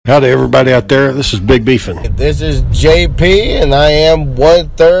Howdy, everybody out there. This is Big Beefin. This is JP, and I am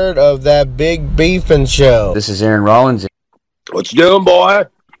 1/3 of that Big Beefin' show. This is Aaron Rollins. What you doing, boy?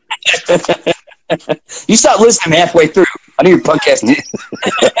 You stopped listening halfway through. I knew your podcast.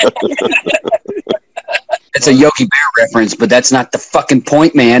 It's a Yogi Bear reference, but that's not the fucking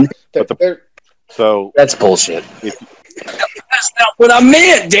point, man. So that's bullshit. That's not what I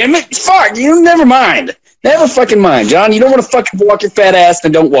meant, damn it. Fuck, you never mind. Never fucking mind, John. You don't want to fucking walk your fat ass,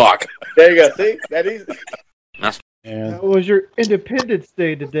 then don't walk. There you go. See? That easy. And that was your Independence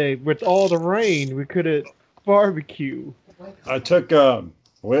Day today. With all the rain, we couldn't barbecue. I took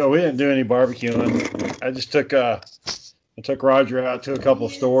we didn't do any barbecuing. I just took I took Roger out to a couple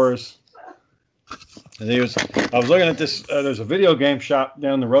of stores. And I was looking at this there's a video game shop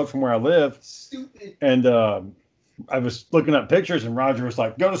down the road from where I live. And I was looking at pictures and Roger was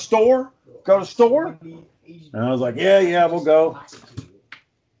like, Go to store? And I was like, yeah, we'll go.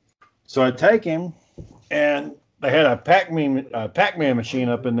 So I take him, and they had a Pac-Man machine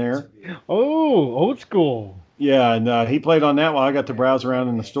up in there. Oh, old school. Yeah, and he played on that while I got to browse around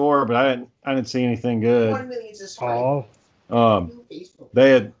in the store, but I didn't see anything good. Oh. They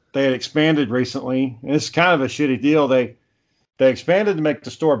had expanded recently. And it's kind of a shitty deal. They expanded to make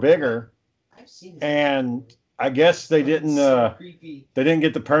the store bigger, and I guess they didn't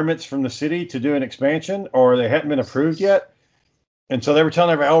get the permits from the city to do an expansion, or they hadn't been approved yet. And so they were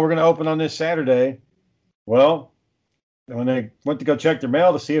telling everybody, we're going to open on this Saturday. Well, when they went to go check their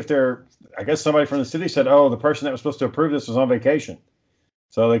mail to see if I guess somebody from the city said, the person that was supposed to approve this was on vacation.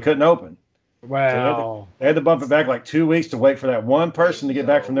 So they couldn't open. Wow. So they had to bump it back like 2 weeks to wait for that one person to get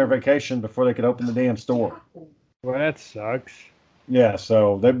back from their vacation before they could open the damn store. Well, that sucks. Yeah,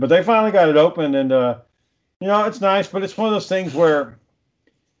 so they finally got it open, and it's nice, but it's one of those things where,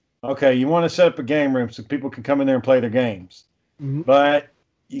 okay, you want to set up a game room so people can come in there and play their games. Mm-hmm. But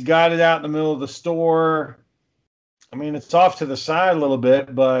you got it out in the middle of the store. I mean, it's off to the side a little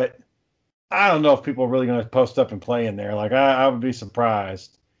bit, but I don't know if people are really going to post up and play in there. Like, I would be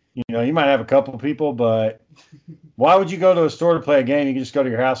surprised. You might have a couple of people, but why would you go to a store to play a game? You can just go to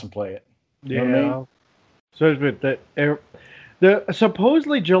your house and play it. You know what I mean? So the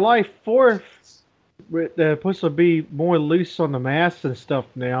supposedly July 4th, they're supposed to be more loose on the masks and stuff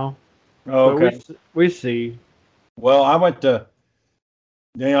now. Oh, okay. We see. Well, I went to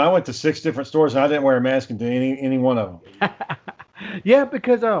 6 different stores and I didn't wear a mask into any one of them. Yeah,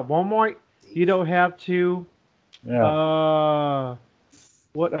 because Walmart, you don't have to. Yeah.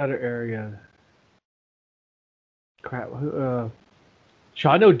 What other area? Crap.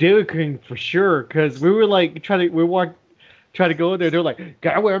 I know Dairy Queen for sure, because we were like trying to go in there. They're like,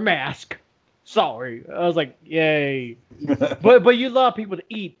 gotta wear a mask. Sorry, I was like, yay. but you allow people to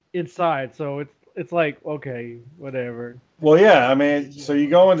eat inside, so it's like, okay, whatever. Well, yeah, I mean, so you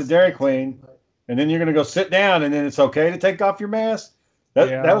go into Dairy Queen, and then you're gonna go sit down, and then it's okay to take off your mask.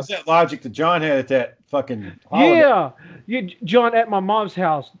 That was that logic that John had at that fucking holiday. Yeah, John, at my mom's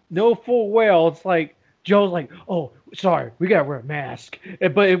house, no full well. It's like Joe's like, oh, sorry, we gotta wear a mask.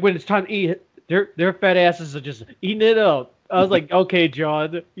 But when it's time to eat, their fat asses are just eating it up. I was like, okay,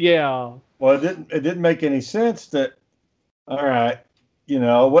 John, yeah. Well, it didn't make any sense that. All right,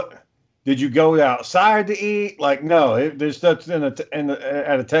 what? Did you go outside to eat? Like, no, there's stuff at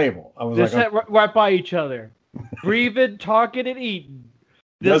a table. I was just like, right by each other, breathing, talking, and eating.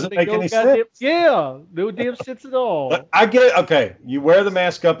 Doesn't make any sense. Yeah, no damn sense at all. I get it. Okay, you wear the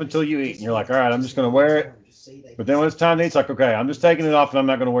mask up until you eat, and you're like, all right, I'm just going to wear it. But then when it's time to eat, it's like, okay, I'm just taking it off, and I'm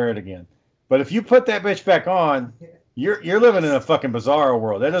not going to wear it again. But if you put that bitch back on, you're living in a fucking bizarre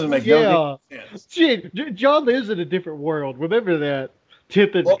world. That doesn't make no sense. Shit, John lives in a different world. Remember that.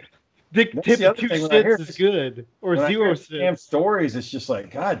 Tipping 2 cents is good, or 0 cents. Damn stories. It's just like,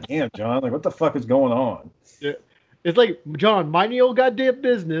 God damn, John. Like, what the fuck is going on? Yeah. It's like, John, mind your own goddamn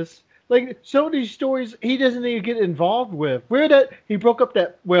business. Like, some of these stories he doesn't even get involved with. He broke up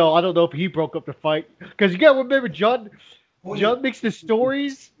that, well, I don't know if he broke up the fight. Because you got to remember, John makes the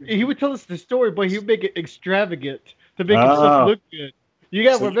stories. He would tell us the story, but he would make it extravagant to make himself look good. You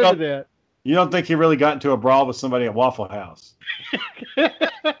got to remember that. You don't think he really got into a brawl with somebody at Waffle House?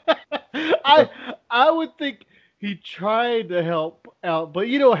 I would think he tried to help out, but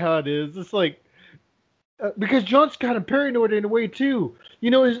you know how it is. It's like, because John's kind of paranoid in a way too.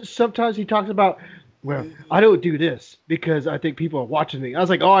 Sometimes he talks about, well, I don't do this because I think people are watching me. I was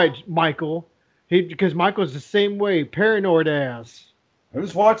like, all right, Michael, because Michael's the same way, paranoid ass.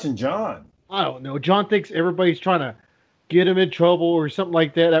 Who's watching John? I don't know. John thinks everybody's trying to get him in trouble or something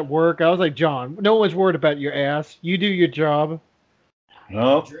like that at work. I was like, John, no one's worried about your ass. You do your job.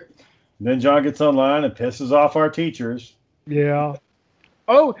 No. Then John gets online and pisses off our teachers. Yeah.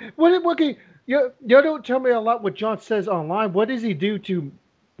 Oh, what? Okay, you don't tell me a lot what John says online. What does he do to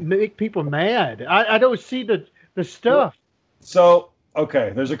make people mad? I don't see the stuff. So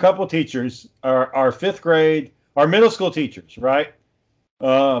okay, there's a couple teachers. Our fifth grade, our middle school teachers, right?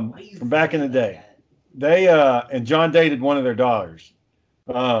 From back in the day. They and John dated one of their daughters.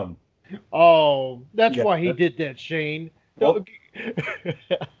 Oh, that's Yeah. why he did that, Shane. Well,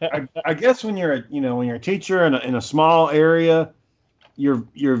 I guess when you're a teacher in a small area,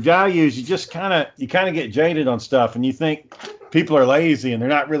 your values you kind of get jaded on stuff, and you think people are lazy and they're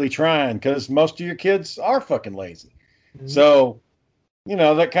not really trying because most of your kids are fucking lazy. Mm-hmm. So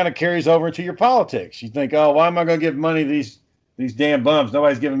that kind of carries over into your politics. You think, oh, why am I going to give money to these damn bums?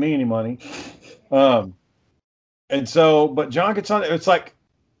 Nobody's giving me any money. And so, but John gets on. It's like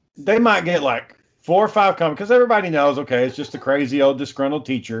they might get like 4 or 5 comments because everybody knows, okay, it's just a crazy old disgruntled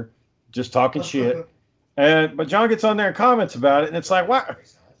teacher just talking shit. But John gets on there and comments about it, and it's like, why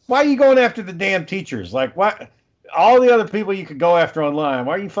are you going after the damn teachers? Like, what? All the other people you could go after online,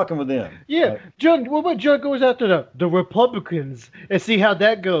 why are you fucking with them? Yeah, John. What about John goes after the Republicans and see how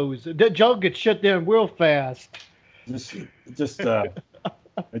that goes? John gets shut down real fast. It's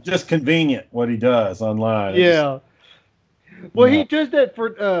just convenient what he does online. Yeah. Well, he does that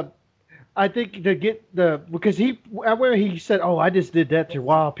for I think to get because where he said, "Oh, I just did that to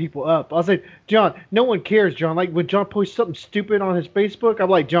rile people up." I was like, John, no one cares, John. Like when John posts something stupid on his Facebook, I'm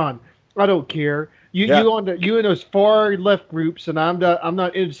like, John, I don't care. You in those far left groups, and I'm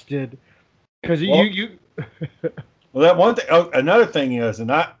not interested because you. Well, that one thing. Oh, another thing is,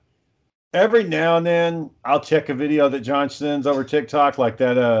 every now and then I'll check a video that John sends over TikTok, like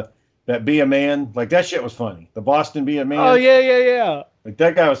that Be a Man, like that shit was funny. The Boston Be a Man. Oh yeah. Like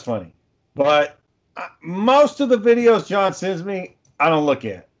that guy was funny. But most of the videos John sends me, I don't look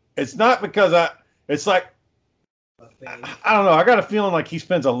at. It's not because it's like, I don't know. I got a feeling like he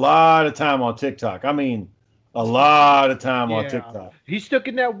spends a lot of time on TikTok. I mean, a lot of time on TikTok. He's stuck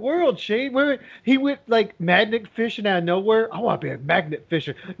in that world, Shane. Where he went like magnet fishing out of nowhere. I want to be a magnet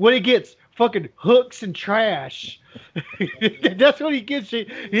fisher. When he gets fucking hooks and trash, that's what he gets.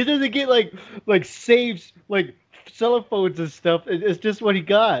 Shane. He doesn't get like saves, like cell phones and stuff. It's just what he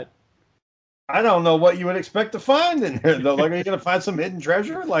got. I don't know what you would expect to find in there, though. Like, are you going to find some hidden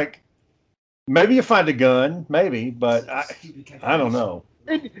treasure? Like, maybe you find a gun, maybe, but I don't know.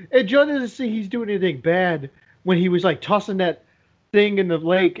 And John doesn't see he's doing anything bad when he was like tossing that thing in the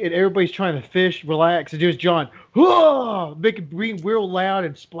lake and everybody's trying to fish, relax. And just John, making being real loud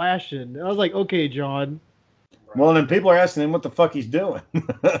and splashing. And I was like, okay, John. Well, then people are asking him what the fuck he's doing.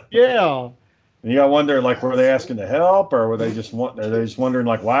 Yeah. And you gotta wonder, like, were they asking to help, or were they just wondering,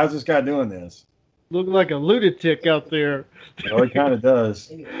 like, why is this guy doing this? Look like a lunatic out there. Well, he kind of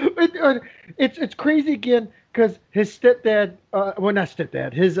does. It's crazy again because his stepdad, well, not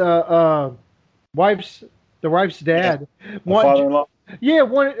stepdad, his wife's dad, father-in-law. Yeah,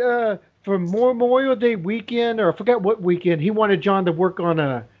 wanted for Memorial Day weekend, or I forgot what weekend, he wanted John to work on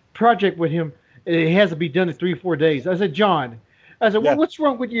a project with him. It has to be done in 3 or 4 days. I said, John. Well, what's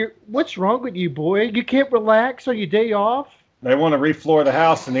wrong with you? What's wrong with you, boy? You can't relax on your day off? They want to refloor the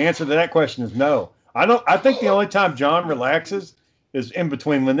house, and the answer to that question is no. I think the only time John relaxes is in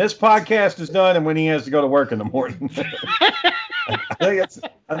between when this podcast is done and when he has to go to work in the morning. I think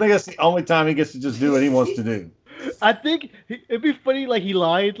that's the only time he gets to just do what he wants to do. I think it'd be funny, like he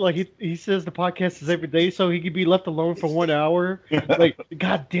lied, like he says the podcast is every day, so he could be left alone for 1 hour. Like,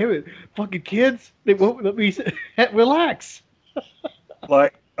 God damn it, fucking kids, they won't let me relax.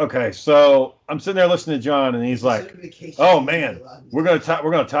 Like, okay, so I'm sitting there listening to John, and he's like, "Oh man, we're gonna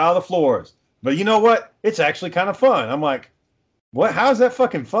tile the floors." But you know what? It's actually kind of fun. I'm like, "What? How's that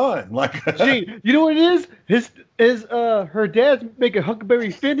fucking fun?" Like, gee, you know what it is? Her dad's making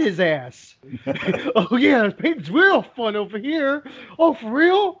Huckleberry Finn his ass. Oh yeah, painting's real fun over here. Oh, for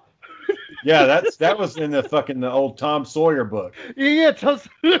real? Yeah, that was in the old Tom Sawyer book. Yeah, Tom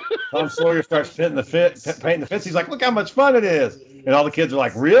Sawyer starts painting the fence. He's like, "Look how much fun it is!" And all the kids are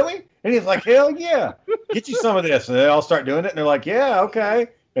like, "Really?" And he's like, "Hell yeah, get you some of this." And they all start doing it, and they're like, "Yeah, okay."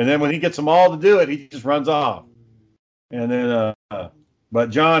 And then when he gets them all to do it, he just runs off. And then, but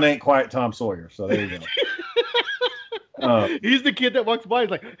John ain't quite Tom Sawyer, so there you go. He's the kid that walks by.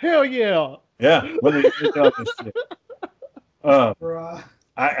 He's like, "Hell yeah!" Yeah, when they doing this shit.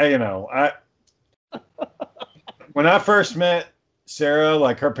 When I first met Sarah,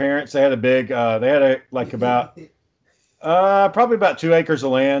 like her parents, they had probably about 2 acres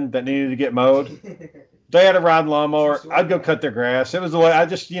of land that needed to get mowed. They had a riding lawnmower. I'd go cut their grass. It was the way I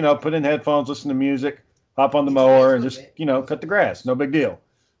just, put in headphones, listen to music, hop on the mower, and just, cut the grass. No big deal.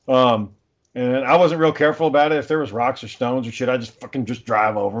 And I wasn't real careful about it. If there was rocks or stones or shit, I just fucking just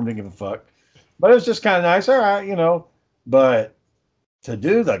drive over them, didn't give a fuck. But it was just kind of nice. All right, you know. But to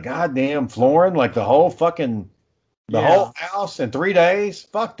do the goddamn flooring, like the whole whole house in 3 days,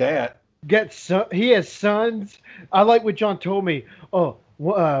 fuck that. He has sons. I like what John told me. Oh,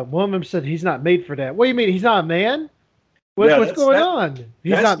 one of them said he's not made for that. What do you mean? He's not a man? What's going on?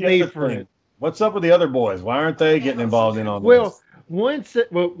 He's not made for it. What's up with the other boys? Why aren't they getting involved in all this?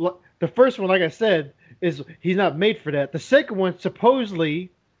 Well, the first one, like I said, is he's not made for that. The second one,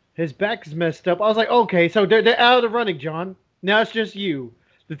 supposedly, his back is messed up. I was like, okay, so they're out of the running, John. Now it's just you.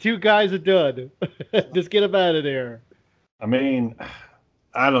 The two guys are done. Just get him out of there. I mean,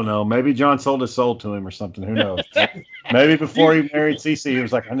 I don't know. Maybe John sold his soul to him or something. Who knows? Maybe before he married Cece, he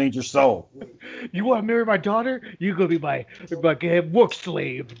was like, I need your soul. You want to marry my daughter? You're going to be my work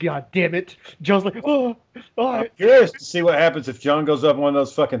slave. God damn it. John's like, oh. I'm curious to see what happens if John goes up one of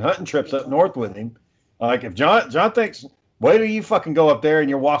those fucking hunting trips up north with him. Like, if John thinks, wait till you fucking go up there and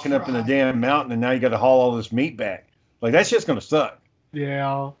you're walking up in a damn mountain and now you got to haul all this meat back. Like, that shit's going to suck.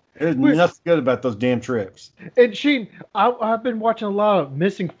 Yeah. There's nothing good about those damn trips. And Shane, I've been watching a lot of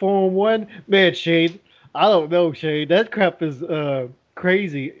Missing 411. Man, Shane, I don't know, Shane. That crap is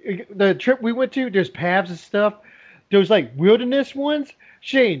crazy. The trip we went to, there's paths and stuff. There's like wilderness ones.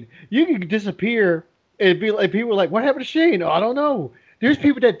 Shane, you can disappear and be like, people are like, what happened to Shane? Oh, I don't know. There's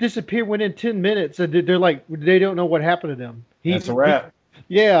people that disappear within 10 minutes and they're like, they don't know what happened to them. That's a wrap.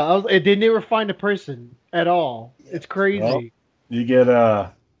 They never find a person at all. It's crazy. Well, you get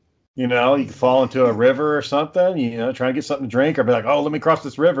you know, you can fall into a river or something, you know, try and get something to drink or be like, oh, let me cross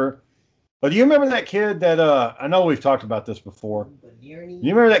this river. But do you remember that kid that, I know we've talked about this before. You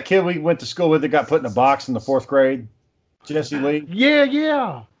remember that kid we went to school with that got put in a box in the 4th grade? Jesse Lee?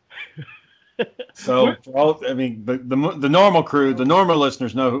 Yeah. So, the normal crew, the normal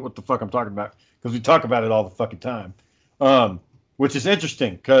listeners know what the fuck I'm talking about because we talk about it all the fucking time. Which is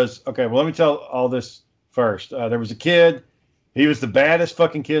interesting because, okay, well, let me tell all this first. There was a kid. He was the baddest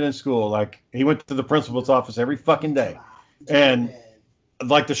fucking kid in school. Like, he went to the principal's office every fucking day. And,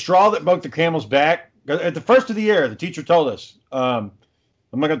 like, the straw that broke the camel's back, at the first of the year, the teacher told us, I'm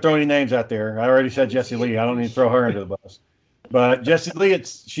not going to throw any names out there. I already said Jessie Lee. I don't need to throw her into the bus. But Jessie Lee,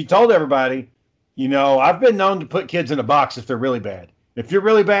 she told everybody, you know, I've been known to put kids in a box if they're really bad. If you're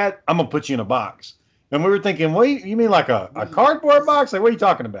really bad, I'm going to put you in a box. And we were thinking, what, you mean like a cardboard box? Like, what are you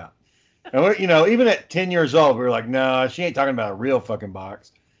talking about? And we're, you know, even at 10 years old, we were like, no, she ain't talking about a real fucking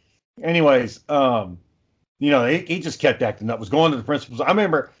box. Anyways, you know, he just kept acting up, was going to the principal's. I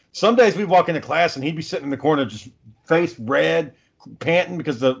remember some days we'd walk into class and he'd be sitting in the corner, just face red, panting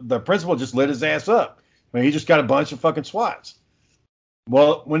because the principal just lit his ass up. I mean, he just got a bunch of fucking swats.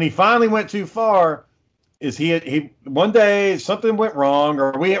 Well, when he finally went too far, is he one day something went wrong,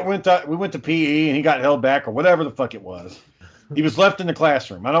 or we went to PE and he got held back or whatever the fuck it was. He was left in the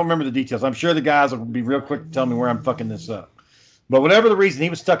classroom. I don't remember the details. I'm sure the guys will be real quick to tell me where I'm fucking this up. But whatever the reason, he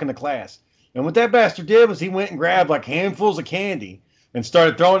was stuck in the class. And what that bastard did was he went and grabbed like handfuls of candy and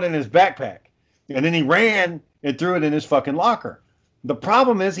started throwing it in his backpack. And then he ran and threw it in his fucking locker. The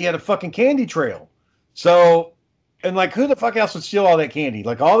problem is he had a fucking candy trail. So, and like, who the fuck else would steal all that candy?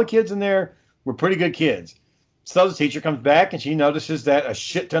 Like, all the kids in there were pretty good kids. So the teacher comes back and she notices that a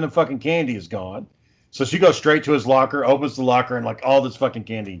shit ton of fucking candy is gone. So she goes straight to his locker, opens the locker, and like all this fucking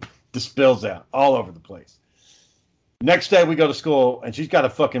candy just spills out all over the place. Next day we go to school and she's got a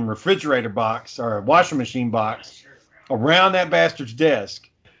fucking refrigerator box or a washing machine box around that bastard's desk.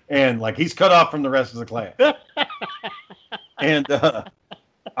 And like, he's cut off from the rest of the class. And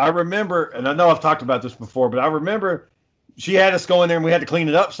I remember, and I know I've talked about this before, but I remember she had us go in there and we had to clean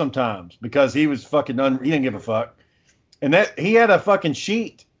it up sometimes because he was fucking he didn't give a fuck. And that he had a fucking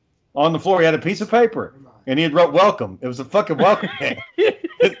sheet on the floor. He had a piece of paper and he had wrote welcome. It was a fucking welcome man.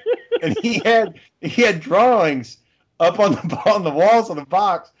 And he had drawings up on the walls of the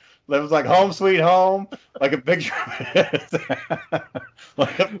box that was like home sweet home, like a picture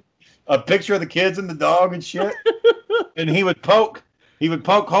like a picture of the kids and the dog and shit. And he would poke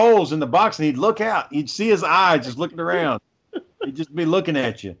holes in the box and he'd look out. You'd see his eyes just looking around. He'd just be looking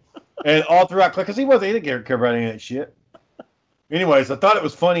at you. And all throughout class, because he didn't care about any of that shit. Anyways, I thought it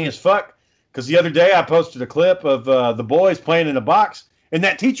was funny as fuck because the other day I posted a clip of the boys playing in a box and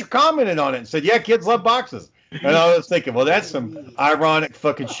that teacher commented on it and said, yeah, kids love boxes. And I was thinking, well, that's some ironic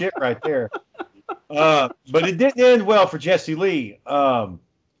fucking shit right there. But it didn't end well for Jessie Lee.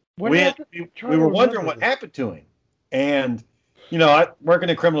 We were wondering what happened to him. And, you know, working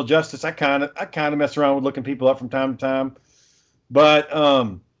in criminal justice, I kind of mess around with looking people up from time to time. But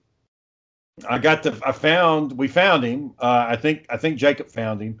we found him. I think Jacob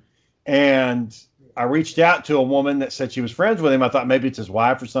found him. And I reached out to a woman that said she was friends with him. I thought maybe it's his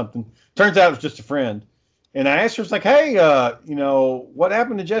wife or something. Turns out it was just a friend. And I asked her, "It's like, hey, what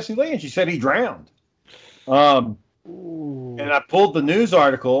happened to Jesse Lee?" And she said he drowned. And I pulled the news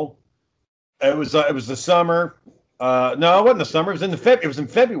article. It was the summer. No, it wasn't the summer. It was in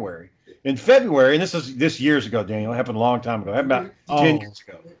February. In February, and this years ago, Daniel. It happened a long time ago. It happened about 10 years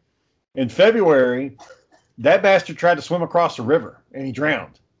ago. In February, that bastard tried to swim across the river, and he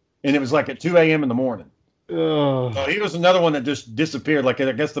drowned. And it was like at 2 a.m. in the morning. So he was another one that just disappeared. Like,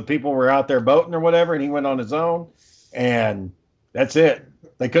 I guess the people were out there boating or whatever, and he went on his own, and that's it.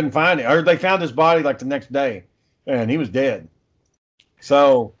 They couldn't find it. Or they found his body like the next day, and he was dead.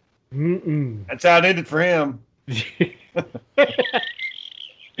 So that's how it ended for him.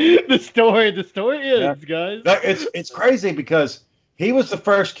 The story is, guys. It's crazy because he was the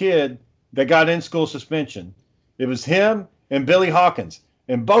first kid that got in-school suspension. It was him and Billy Hawkins,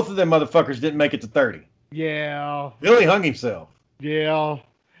 and both of them motherfuckers didn't make it to 30. Yeah. Billy hung himself. Yeah.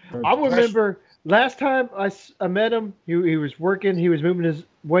 I remember last time I met him, he was working, he was moving his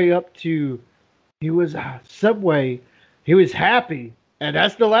way up to, he was Subway. He was happy, and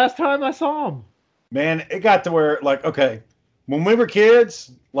that's the last time I saw him. Man, it got to where, like, okay, when we were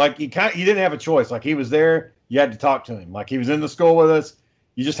kids, like, you didn't have a choice. Like, he was there, you had to talk to him. Like, he was in the school with us,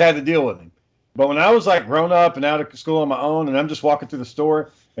 you just had to deal with him. But when I was, like, grown up and out of school on my own, and I'm just walking through the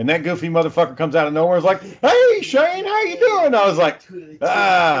store, and that goofy motherfucker comes out of nowhere and is like, "Hey, Shane, how you doing?" I was like,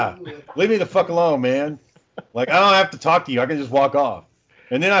 leave me the fuck alone, man. Like, I don't have to talk to you. I can just walk off.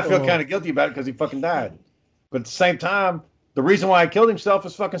 And then I feel kind of guilty about it because he fucking died. But at the same time, the reason why he killed himself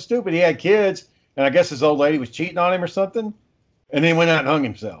was fucking stupid. He had kids, and I guess his old lady was cheating on him or something, and then went out and hung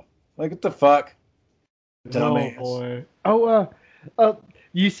himself. Like, what the fuck? Dumbass. Oh, boy.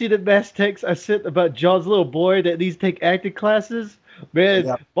 You see the best text I sent about John's little boy that needs to take acting classes?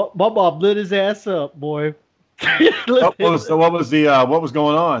 Man, my mom lit his ass up, boy. What was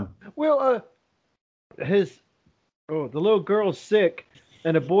going on? Well, the little girl's sick,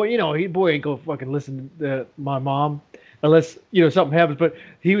 and the boy, boy ain't gonna fucking listen to my mom unless something happens. But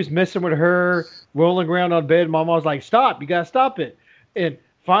he was messing with her, rolling around on bed. My mom was like, "Stop! You gotta stop it!" And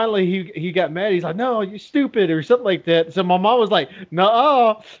finally, he got mad. He's like, "No, you're stupid," or something like that. So my mom was like,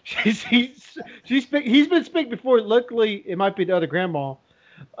 "No, he's been spanked before. Luckily, it might be the other grandma.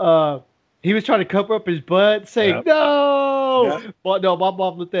 He was trying to cover up his butt, saying no, but no, my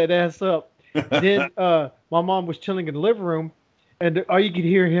mom lit that ass up. Then my mom was chilling in the living room, and all you could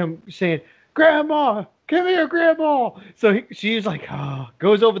hear him saying, "Grandma, come here, Grandma." So she was like,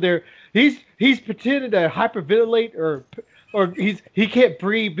 goes over there. He's pretending to hyperventilate or he can't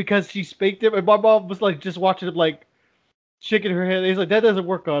breathe because she spanked him, and my mom was like just watching him like shaking her head. He's like, "That doesn't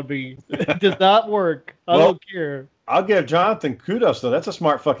work on me. It does not work. I don't care." I'll give Jonathan kudos though. That's a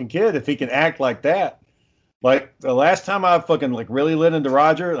smart fucking kid if he can act like that. Like the last time I fucking like really lit into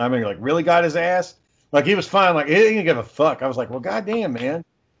Roger, I mean like really got his ass. Like he was fine. Like he didn't give a fuck. I was like, well, goddamn, man,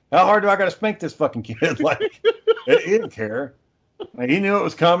 how hard do I got to spank this fucking kid? Like he didn't care. Like he knew it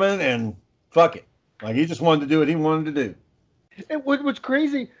was coming and fuck it. Like he just wanted to do what he wanted to do. And what's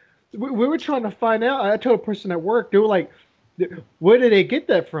crazy, we were trying to find out. I told a person at work, they were like, "Where did they get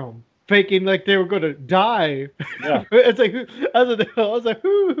that from?" Faking like they were going to die. Yeah. It's like, I was like,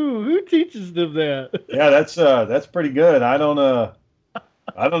 who teaches them that? Yeah, that's pretty good. I don't know.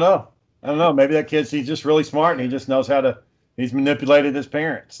 Maybe that he's just really smart and he just knows he's manipulated his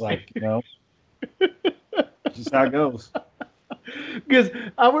parents. Like, just how it goes. Because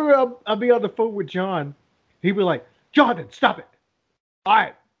I remember I'll be on the phone with John. He'd be like, "Jonathan, stop it. All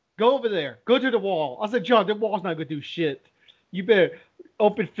right, go over there. Go to the wall." I said, "John, the wall's not going to do shit. You better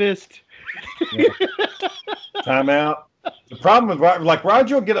open fist." Time out. The problem with like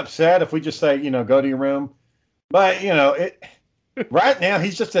Roger will get upset if we just say, go to your room. But, right now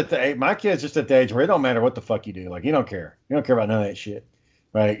he's just at the age, my kid's just at the age where it don't matter what the fuck you do. Like, you don't care. You don't care about none of that shit.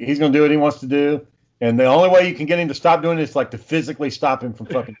 Right? He's going to do what he wants to do. And the only way you can get him to stop doing it is like to physically stop him from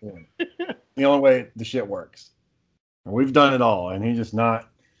fucking doing it. The only way the shit works. And we've done it all. And he's just not.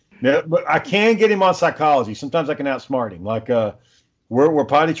 Yeah, but I can get him on psychology. Sometimes I can outsmart him. Like, we're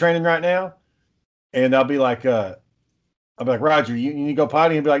potty training right now. And I'll be like, "Roger, you need to go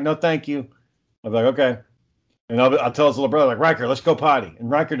potty?" And be like, "No, thank you." I'll be like, "Okay." And I'll tell his little brother, like, "Riker, let's go potty." And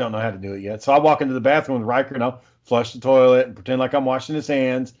Riker don't know how to do it yet. So I'll walk into the bathroom with Riker and I'll flush the toilet and pretend like I'm washing his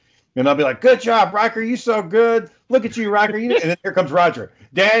hands. And I'll be like, "Good job, Riker. You so good. Look at you, Riker." And then here comes Roger.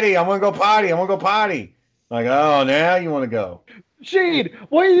 "Daddy, I want to go potty. I want to go potty." Like, "Oh, now you want to go." Shane,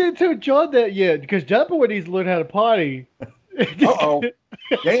 why you didn't tell John that yet? Because John boy needs to learn how to potty. Uh-oh.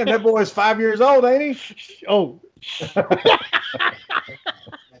 Damn, that boy's 5 years old, ain't he? Oh.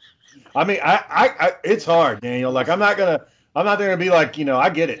 I mean, I it's hard, Daniel. Like I'm not gonna be like, I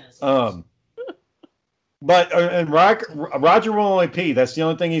get it. But and Roger will only pee. That's the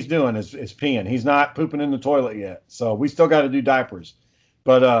only thing he's doing is peeing. He's not pooping in the toilet yet. So we still got to do diapers.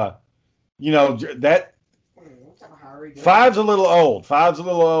 But that 5's a little old. 5's a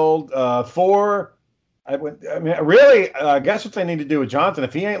little old. 4. I guess what they need to do with Jonathan,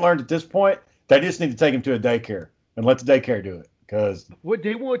 if he ain't learned at this point, they just need to take him to a daycare and let the daycare do it. Because what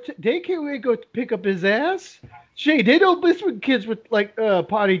they want daycare where go to pick up his ass? Shay, they don't mess with kids with like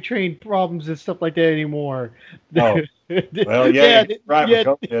potty train problems and stuff like that anymore. Oh, well, yeah, right. Yeah.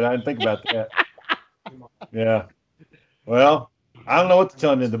 I didn't think about that. Yeah. Well, I don't know what to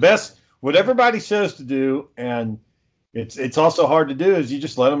tell them. The best, what everybody says to do, and it's also hard to do, is you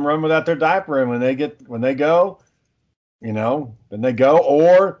just let them run without their diaper, and when they go, then they go,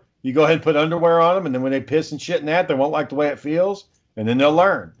 or you go ahead and put underwear on them, and then when they piss and shit in that, they won't like the way it feels, and then they'll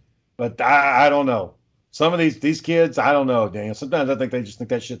learn. But I don't know. Some of these kids, I don't know, Daniel. Sometimes I think they just think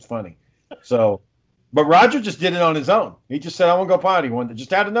that shit's funny. So, but Roger just did it on his own. He just said, I want to go potty.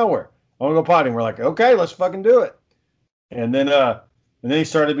 Just out of nowhere. I want to go potty. And we're like, okay, let's fucking do it. And then he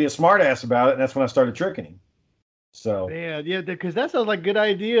started to be a smart ass about it, and that's when I started tricking him. So yeah, because that sounds like a good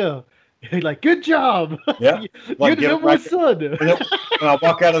idea. Like, good job. Yeah. Like, you're the number one son. When I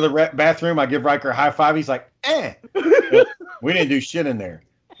walk out of the bathroom, I give Riker a high five. He's like, eh. We didn't do shit in there.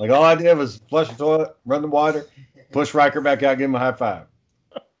 Like, all I did was flush the toilet, run the water, push Riker back out, give him a high five.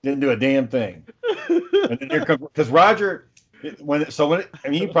 Didn't do a damn thing. And then here comes, because Roger,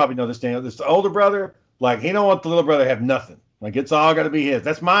 you probably know this, Daniel, this older brother, like, he don't want the little brother to have nothing. Like, it's all got to be his.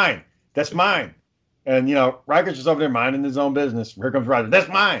 That's mine. That's mine. And, Riker's just over there minding his own business. Here comes Roger. That's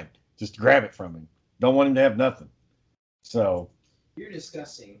mine. Just grab it from him. Don't want him to have nothing. So. You're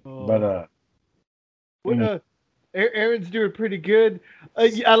disgusting. But, Aaron's doing pretty good.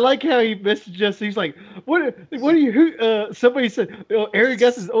 I like how he messaged us. He's like, "What are you?" Somebody said, "Aaron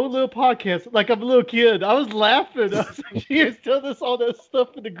gets his own little podcast." Like I'm a little kid. I was laughing. I was like, "She was telling us all that stuff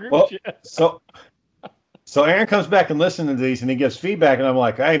in the group chat." So Aaron comes back and listens to these, and he gives feedback, and I'm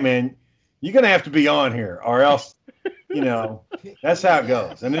like, "Hey, man, you're gonna have to be on here, or else, that's how it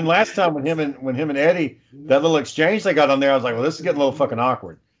goes." And then last time when him and Eddie, that little exchange they got on there, I was like, "Well, this is getting a little fucking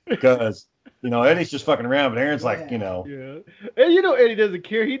awkward," because. Eddie's just fucking around, but Aaron's like, Yeah. And Eddie doesn't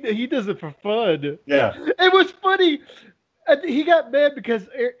care. He does it for fun. Yeah. It was funny. He got mad because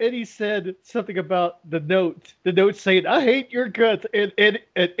Eddie said something about the note. The note saying, "I hate your guts," and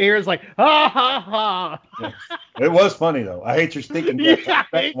Aaron's like, "Ha ha ha." Yeah. It was funny though. I hate your stinking guts. I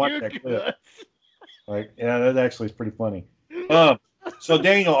hate your guts. Like, yeah, that actually is pretty funny. So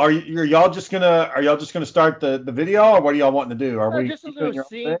Daniel, are y'all just gonna start the video, or what are y'all wanting to do? Are we just a little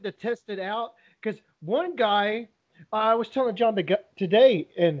scene to test it out? Because one guy, I was telling John today,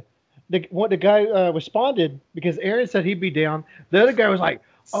 and the guy responded because Aaron said he'd be down. The other guy was like,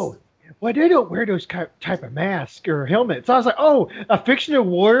 "Oh, well, they don't wear those type of masks or helmets." So I was like, "Oh, a fictional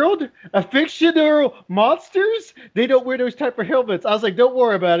world, a fictional monsters? They don't wear those type of helmets." I was like, "Don't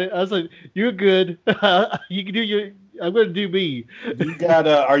worry about it." I was like, "You're good. You can do your." I'm going to do me. You got?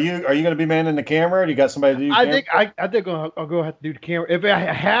 Are you going to be manning the camera? Or do you got somebody to do? I think I'll go have to do the camera if I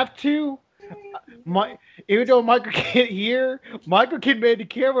have to. Even though Michael can't hear, Michael can man the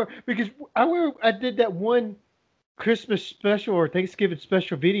camera because I did that one Christmas special or Thanksgiving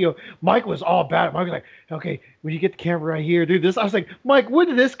special video. Mike was all about it. Mike was like, "Okay, when you get the camera right here, do this." I was like, "Mike, where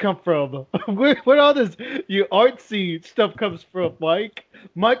did this come from? where all this artsy stuff comes from, Mike?"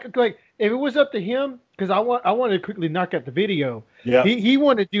 Mike, like, if it was up to him, because I wanted to quickly knock out the video. Yeah. He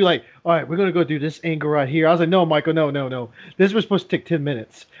wanted to do like, "All right, we're gonna go do this angle right here." I was like, "No, Michael, no. This was supposed to take 10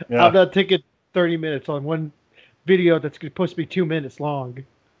 minutes. Yeah. I'm not taking 30 minutes on one video that's supposed to be 2 minutes long."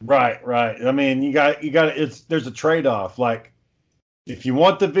 Right. I mean, you got there's a trade-off. Like, if you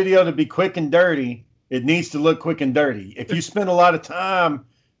want the video to be quick and dirty, it needs to look quick and dirty. If you spend a lot of time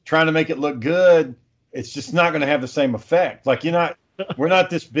trying to make it look good, it's just not going to have the same effect. Like, we're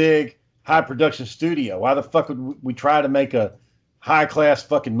not this big high production studio. Why the fuck would we try to make a high class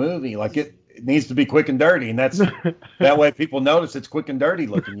fucking movie? Like, it needs to be quick and dirty, and that's that way people notice it's quick and dirty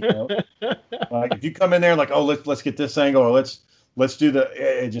looking. Like, if you come in there and like, "Oh, let's get this angle," or let's do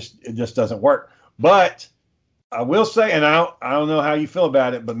it just doesn't work. But I will say, and I don't know how you feel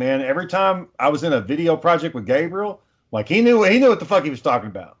about it, but man, every time I was in a video project with Gabriel, like, he knew what the fuck he was talking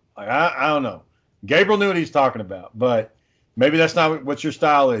about. Like, I don't know. Gabriel knew what he was talking about, but maybe that's not what your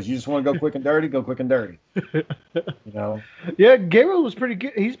style is. You just want to go quick and dirty, go quick and dirty. Yeah, Gabriel was pretty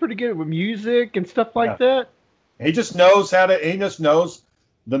good. He's pretty good with music and stuff like that. He just knows he just knows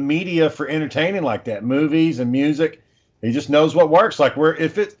the media for entertaining like that, movies and music. He just knows what works. Like,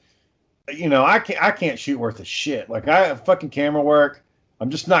 I can't shoot worth a shit. Like I fucking camera work, I'm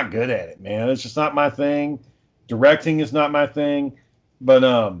just not good at it, man. It's just not my thing. Directing is not my thing. But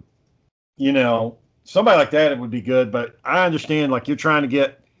somebody like that, it would be good. But I understand, like you're trying to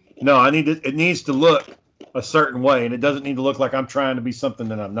get. No, it needs to look a certain way, and it doesn't need to look like I'm trying to be something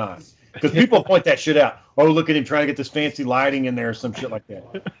that I'm not. Because people point that shit out. Oh, look at him trying to get this fancy lighting in there or some shit like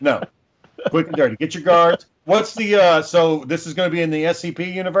that. No, quick and dirty. Get your guards. What's the so this is going to be in the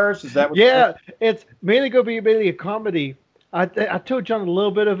SCP universe? Is that what? Yeah, it's mainly going to be mainly a comedy. I told John a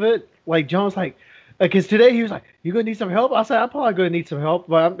little bit of it. Like John's like, because today he was like, "You gonna need some help?" I said, "I'm probably gonna need some help,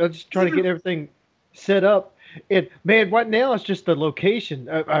 but I'm just trying to get everything set up." And man, right now it's just the location.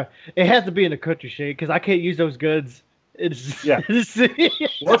 It has to be in the country, Shane, because I can't use those goods. Yeah.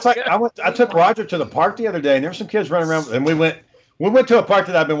 Well, it's like I took Roger to the park the other day, and there were some kids running around, and we went to a park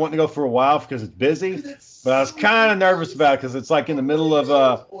that I've been wanting to go for a while because it's busy, but I was kind of nervous about it because it's like in the middle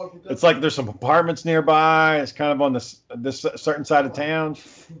of it's like there's some apartments nearby. It's kind of on this certain side of town,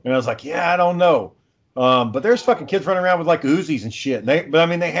 and I was like, yeah, I don't know. But there's fucking kids running around with like Uzis and shit.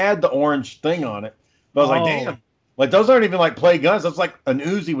 They had the orange thing on it. But I was like, damn, like those aren't even like play guns. That's like an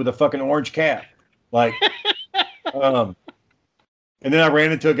Uzi with a fucking orange cap. Like, and then I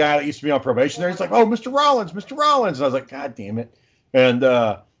ran into a guy that used to be on probation there. He's like, oh, Mr. Rollins. And I was like, God damn it. And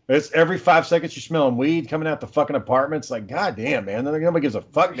it's every 5 seconds you're smelling weed coming out the fucking apartments. Like, God damn, man. Nobody gives a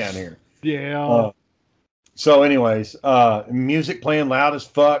fuck down here. Yeah. So anyways, music playing loud as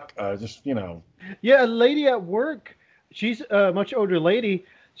fuck. Yeah, a lady at work, she's a much older lady.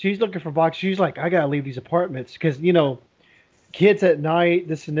 She's looking for box. She's like, I gotta leave these apartments because kids at night,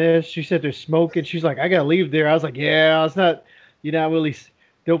 this and this. She said they're smoking. She's like, I gotta leave there. I was like, yeah, it's not. Really.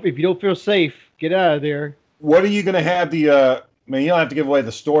 If you don't feel safe, get out of there. What are you gonna have the? You don't have to give away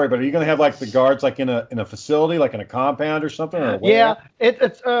the story, but are you gonna have like the guards like in a facility, like in a compound or something? Or yeah,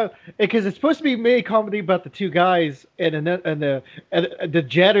 it's because it's supposed to be made comedy about the two guys and the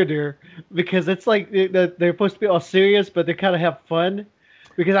janitor, because it's like they're supposed to be all serious, but they kind of have fun.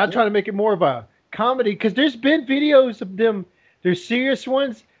 Because I'm trying to make it more of a comedy. Because there's been videos of them. There's serious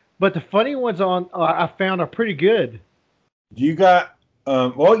ones, but the funny ones I found are pretty good. You got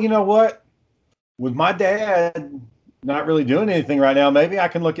well, you know what? With my dad not really doing anything right now, maybe I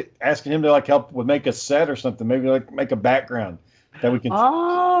can look at asking him to like help with make a set or something. Maybe like make a background that we can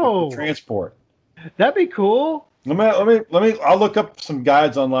transport. That'd be cool. Let me. I'll look up some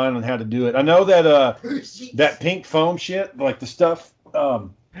guides online on how to do it. I know that that pink foam shit, like the stuff.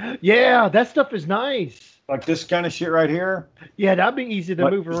 Yeah, that stuff is nice. Like this kind of shit right here. Yeah, that'd be easy to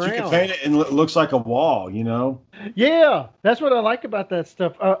move around. You can paint it and it looks like a wall, Yeah, that's what I like about that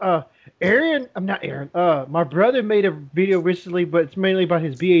stuff. I'm not Aaron. My brother made a video recently, but it's mainly about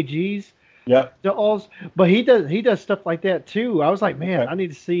his BAGs. Yeah. But he does stuff like that too. I was like, man, I need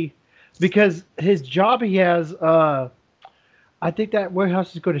to see, because his job he has. I think that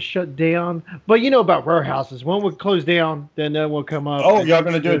warehouse is going to shut down. But you know about warehouses. One will close down, then one will come up. Oh, y'all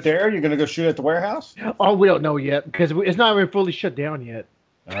going to do it there? You're going to go shoot at the warehouse? Oh, we don't know yet because it's not even fully shut down yet.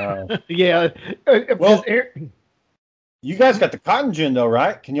 Yeah. Well, you guys got the Cotton Gin, though,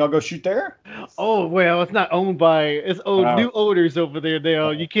 right? Can y'all go shoot there? Oh, well, it's not owned by... It's new owners over there now.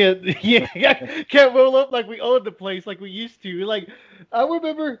 You can't can't roll up like we own the place like we used to. Like, I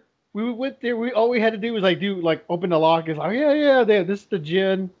remember... We went there. All we had to do was open the lock. It's like, yeah, there. This is the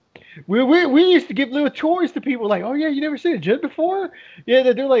gin. We used to give little tours to people. Like, oh yeah, you never seen a gin before?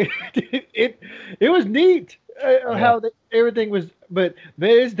 Yeah, they're like, it was neat how everything was. But man,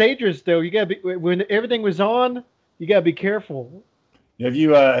 it's dangerous though. You gotta be when everything was on. You gotta be careful. Have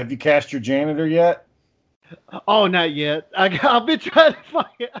you cast your janitor yet? Oh, not yet. I've been trying to find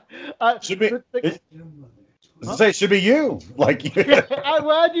it. It should be you. Like,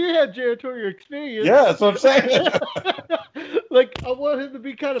 I do have janitorial experience. Yeah, that's what I'm saying. Like, I want him to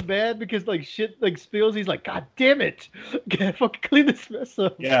be kind of bad because shit spills. He's like, God damn it! Gotta fucking clean this mess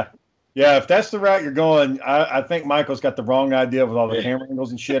up. Yeah. If that's the route you're going, I think Michael's got the wrong idea with all the camera angles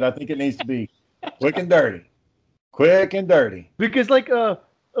and shit. I think it needs to be quick and dirty. Because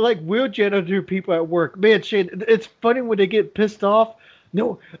we'll janitor people at work. Man, Shane, it's funny when they get pissed off.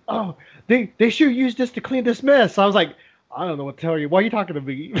 No, they should use this to clean this mess. I was like, I don't know what to tell you. Why are you talking to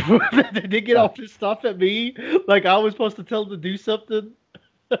me? They get all pissed off at me, like I was supposed to tell them to do something.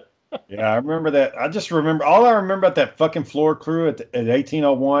 Yeah, I remember that. All I remember about that fucking floor crew at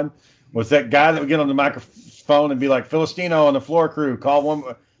 1801 was that guy that would get on the microphone and be like, Filistino on the floor crew, call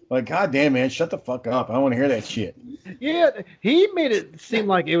one. Like, God damn, man, shut the fuck up. I don't want to hear that shit. Yeah, he made it seem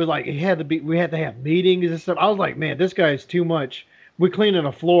like it was like we had to have meetings and stuff. I was like, man, this guy is too much. We're cleaning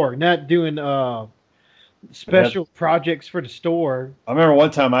a floor, not doing special projects for the store. I remember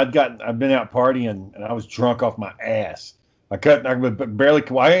one time I'd been out partying and I was drunk off my ass. I barely,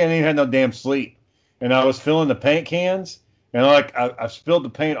 I ain't even had no damn sleep. And I was filling the paint cans and I spilled the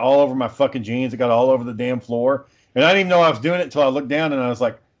paint all over my fucking jeans. It got all over the damn floor. And I didn't even know I was doing it until I looked down and I was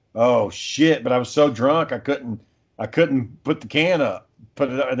like, oh shit. But I was so drunk I couldn't put the can up. Put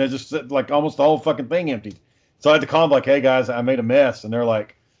it up, and they just like almost the whole fucking thing emptied. So I had to call them like, hey guys, I made a mess. And they're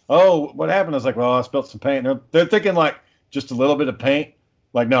like, oh, what happened? I was like, well, I spilled some paint. They're thinking like just a little bit of paint.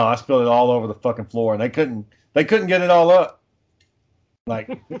 Like, no, I spilled it all over the fucking floor, and they couldn't get it all up.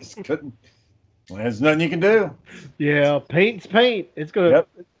 Like, just couldn't. Well, there's nothing you can do. Yeah, paint's paint. It's gonna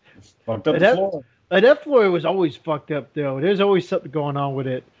fucked up the floor. That floor was always fucked up though. There's always something going on with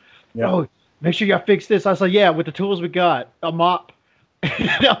it. Yeah. Oh, make sure you fix this. I was like, yeah, with the tools we got, a mop.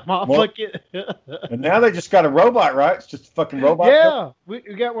 And now they just got a robot, right? It's just a fucking robot. Yeah, we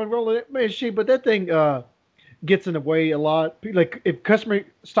got one rolling machine, but that thing gets in the way a lot. Like if customer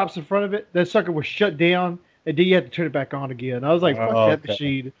stops in front of it, that sucker was shut down, and then you have to turn it back on again. I was like, fuck that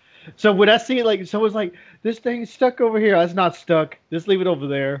machine. So when I see it, like someone's like, this thing's stuck over here. It's not stuck. Just leave it over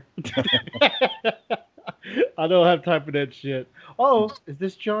there. I don't have time for that shit. Oh, is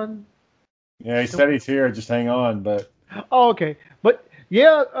this John? Yeah, he said he's here. Just hang on, but. Oh, okay. But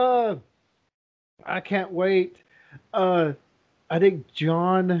yeah, I can't wait. I think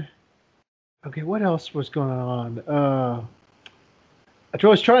John. Okay, what else was going on? I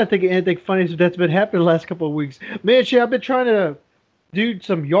was trying to think of anything funny that's been happening the last couple of weeks. Man, Shane, I've been trying to do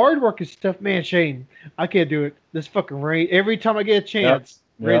some yard work and stuff. Man, Shane, I can't do it. This fucking rain. Every time I get a chance,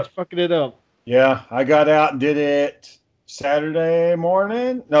 rain's fucking it up. Yeah, I got out and did it Saturday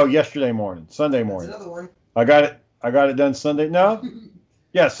morning. No, yesterday morning. Sunday morning. That's another one. I got it done Sunday. No,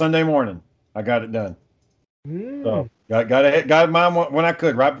 yeah, Sunday morning. I got it done. So got mine when I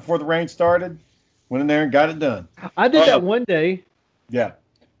could, right before the rain started. Went in there and got it done. I did that one day. Yeah.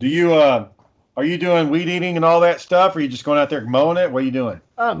 Do you are you doing weed eating and all that stuff, or are you just going out there mowing it? What are you doing?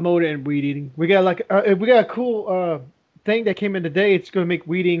 Mowing and weed eating. We got a cool thing that came in today. It's going to make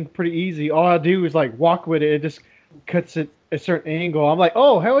weeding pretty easy. All I do is like walk with it. It just cuts it a certain angle. I'm like,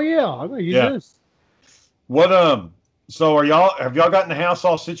 oh hell yeah, I'm going to use this. What so have y'all gotten the house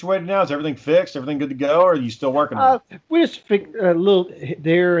all situated now? Is everything fixed? Everything good to go? Or are you still working on it? We just fixed a little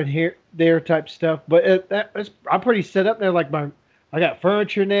there and here there type stuff, but I'm pretty set up there. Like I got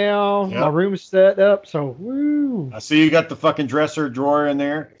furniture now. Yep. My room's set up, so woo. I see you got the fucking dresser drawer in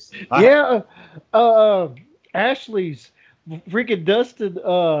there. Ashley's freaking Dustin.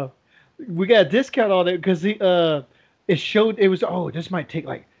 We got a discount on it because it showed it was this might take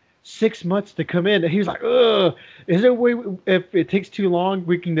like 6 months to come in. And he was like, is there a way if it takes too long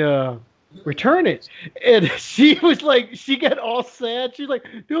we can return it? And she was like, she got all sad. She's like,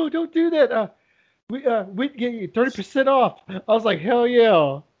 no, don't do that. We get you 30% off. I was like, hell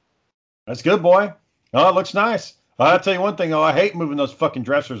yeah. That's good, boy. Oh, it looks nice. I'll tell you one thing, though. I hate moving those fucking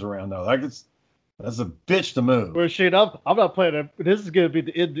dressers around, though. That's a bitch to move. Well, shit, I'm not playing it. This is gonna be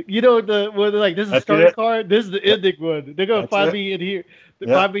the ending. You know like this is a starting card. This is the ending one. They're gonna find me in here.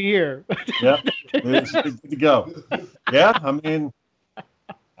 Find me here. Yeah, it's good to go. Yeah, I mean,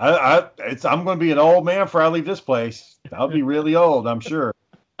 I'm gonna be an old man before I leave this place. I'll be really old, I'm sure.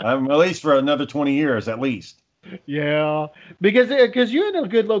 I'm at least for another 20 years, at least. Yeah, because you're in a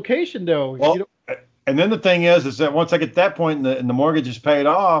good location, though. Well, and then the thing is that once I get to that point and the mortgage is paid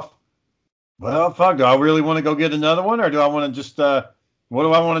off, well, fuck, do I really want to go get another one, or do I want to just, what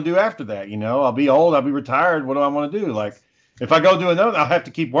do I want to do after that? You know, I'll be old, I'll be retired. What do I want to do? Like, if I go do another, I'll have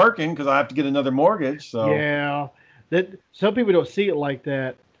to keep working because I have to get another mortgage. So yeah, that some people don't see it like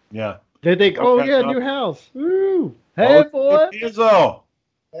that. Yeah, they think, new house. Woo! Hey, boy. Izzo.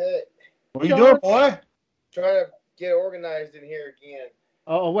 Hey, what are you doing, boy? Trying to get organized in here again.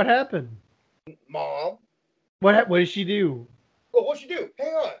 Oh, what happened? Mom. What did she do? Well, what'd she do?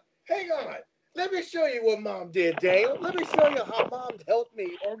 Hang on. Let me show you what Mom did, Dale. Let me show you how Mom helped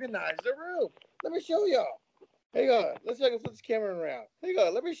me organize the room. Let me show y'all. Hang on. Let's see if I can flip this camera around. Hang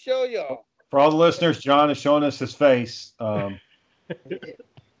on. Let me show y'all. For all the listeners, John is showing us his face. Let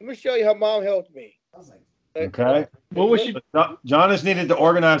me show you how Mom helped me. Okay. What was she? John has needed to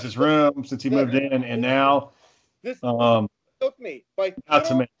organize his room since he moved in, and now this helped me by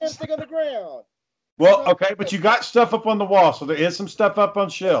everything on the ground. Well, okay, but you got stuff up on the wall, so there is some stuff up on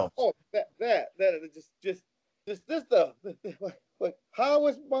shelves. Oh, that just this stuff. Like, how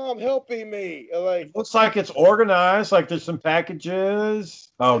is Mom helping me? Like, it looks like it's organized. Like there's some packages.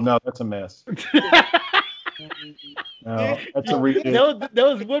 Oh no, that's a mess. No, that's a redo. That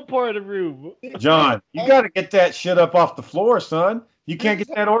was one part of the room. John, you got to get that shit up off the floor, son. You can't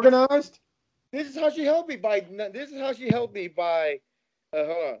get that organized? This is how she helped me by.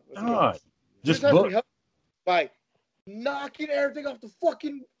 Hold on. God, just this is how book. she helped me by knocking everything off the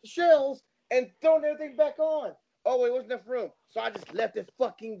fucking shelves and throwing everything back on. Oh, wait, wasn't enough room, so I just left it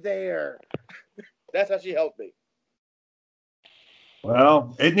fucking there. That's how she helped me.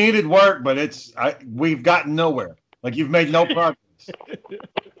 Well, it needed work, but we've gotten nowhere. Like, you've made no progress.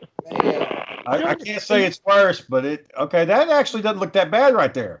 I can't say it's worse, but that actually doesn't look that bad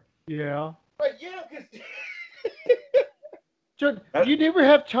right there. Yeah. But yeah, because John, you never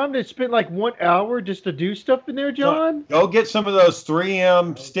have time to spend like 1 hour just to do stuff in there, John? Go get some of those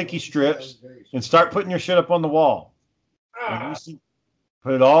 3M sticky strips and start putting your shit up on the wall.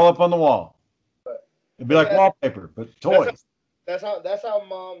 Put it all up on the wall. It'd be like wallpaper, but toys. That's how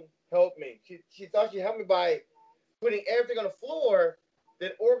Mom helped me. She thought she helped me by putting everything on the floor, then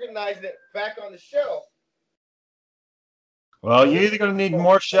organizing it back on the shelf. Well, you're either going to need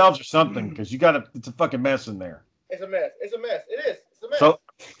more shelves or something because it's a fucking mess in there. It's a mess. It is. It's a mess. So,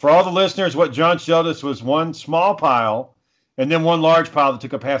 for all the listeners, what John showed us was one small pile and then one large pile that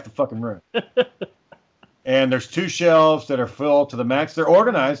took up half the fucking room. And there's 2 shelves that are full to the max. They're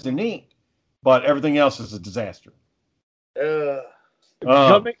organized and neat, but everything else is a disaster. If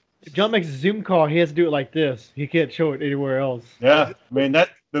John makes a Zoom call, he has to do it like this. He can't show it anywhere else. Yeah, I mean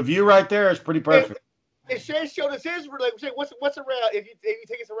the view right there is pretty perfect. If Shay showed us his, we're like, Shay, what's around? If you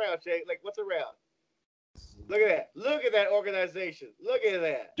take us around, Shay, like what's around? Look at that. Look at that organization. Look at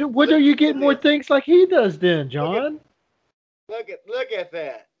that. Dude, when are you getting more things like he does then, John? Look at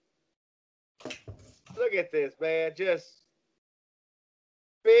that. Look at this, man. Just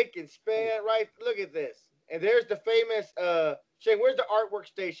spick and span, right? Look at this. And there's the famous Shane, where's the artwork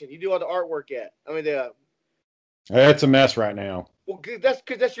station? You do all the artwork at? I mean, It's a mess right now. Well,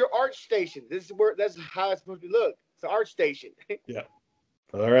 that's your art station. That's how it's supposed to look. It's an art station. Yeah.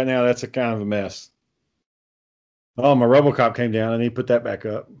 Well, right now, that's a kind of a mess. Oh, my RoboCop came down, and he put that back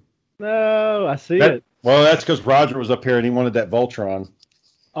up. No, I see it. Well, that's because Roger was up here, and he wanted that Voltron.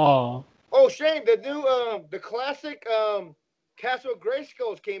 Oh. Oh, Shane, the new, the classic Castle of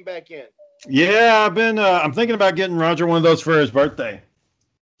Grayskulls came back in. Yeah, I'm thinking about getting Roger one of those for his birthday.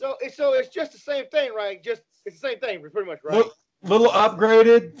 So it's just the same thing, right? It's the same thing, pretty much, right? Little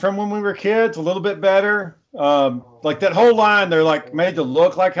upgraded from when we were kids, a little bit better. Like that whole line, they're like made to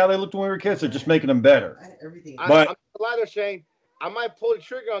look like how they looked when we were kids. They're just making them better. I'm not gonna Shane. I might pull the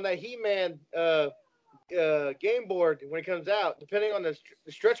trigger on that He-Man game board when it comes out, depending on the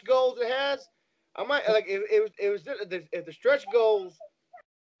stretch goals it has. I might like if the stretch goals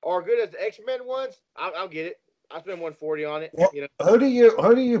are good as the X-Men ones, I'll get it. I'll spend $140 on it. Well, you know? Who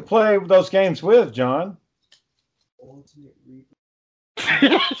do you play those games with, John?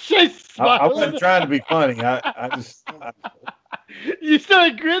 I wasn't trying to be funny. I just you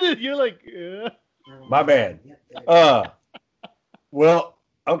started grinning. You're like, yeah. My bad. Well,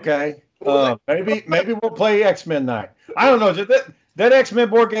 okay. Maybe we'll play X-Men night. I don't know. That X-Men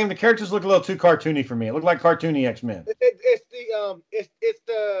board game, the characters look a little too cartoony for me. It looked like cartoony X-Men. It's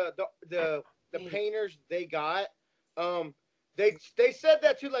the painters they got. They said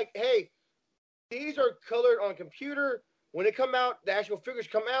that too, like, hey, these are colored on computer. When they come out, the actual figures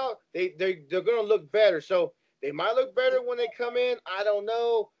come out, they're gonna look better. So they might look better when they come in. I don't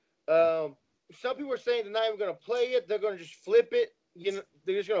know. Some people are saying they're not even gonna play it. They're gonna just flip it. You know,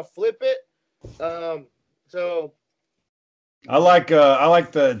 they're just gonna flip it. So I like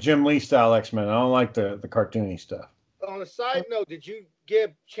the Jim Lee style X-Men. I don't like the cartoony stuff. On a side note, did you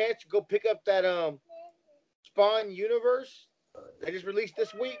get a chance to go pick up that Spawn Universe they just released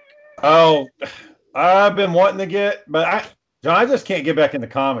this week? Oh, I've been wanting to get, but I just can't get back into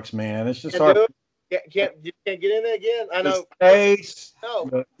comics, man. It's just hard. You can't get in there again. I know.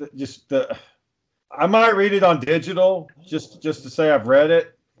 I might read it on digital just to say I've read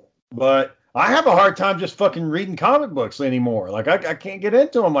it, but I have a hard time just fucking reading comic books anymore. Like I can't get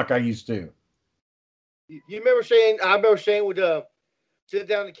into them like I used to. You remember Shane? I remember Shane would sit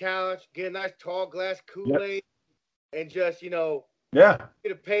down on the couch, get a nice tall glass Kool-Aid, and just get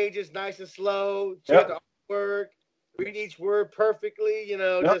the pages nice and slow, check the artwork, read each word perfectly.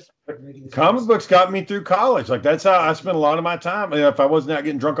 Just comic books got me through college. Like that's how I spent a lot of my time. If I wasn't out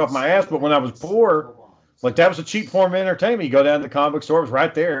getting drunk off my ass, but when I was poor, like that was a cheap form of entertainment. You go down to the comic book store, it was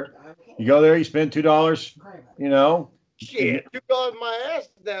right there. You go there, you spend $2. Shit, $2 my ass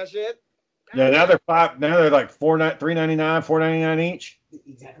now, shit. Yeah, now they're like $3.99, $4.99 each.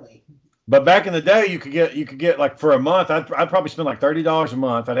 Exactly. But back in the day, you could get like for a month. I'd probably spend like $30 a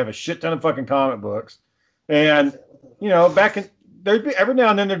month. I'd have a shit ton of fucking comic books, and back in there'd be every now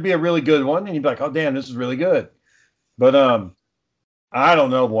and then there'd be a really good one, and you'd be like, oh damn, this is really good. But I don't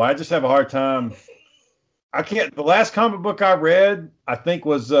know, boy. I just have a hard time. I can't. The last comic book I read, I think,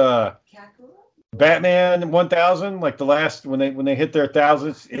 was Batman 1000. Like the last when they hit their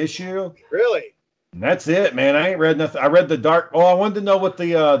 1000th issue. Really? And that's it, man. I ain't read nothing. I read the dark. Oh, I wanted to know what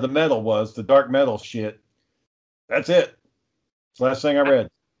the metal was. The dark metal shit. That's it. It's the last thing I read.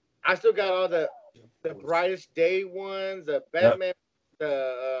 I still got all the Brightest Day ones, the Batman,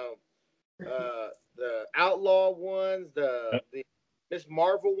 the Outlaw ones, the Miss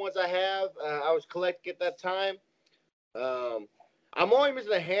Marvel ones I have. I was collecting at that time. I'm only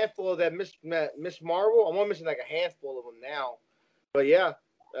missing a handful of that Miss Marvel. I'm only missing like a handful of them now. But yeah,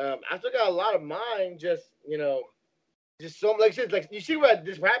 I still got a lot of mine. Just just so like shit. Like you see what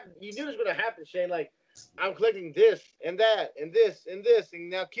this happened. You knew this was gonna happen, Shane. Like I'm collecting this and that and this and this and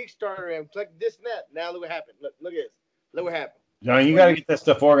now Kickstarter and collecting this and that. Now look what happened. Look at this. Look what happened. John, you got to get that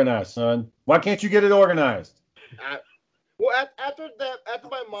stuff organized, son. Why can't you get it organized? Well, after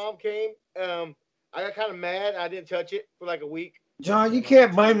my mom came, I got kind of mad. I didn't touch it for like a week. John, you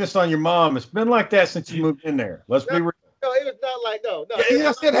can't blame this on your mom. It's been like that since you moved in there. Let's be real. No, it was not like no.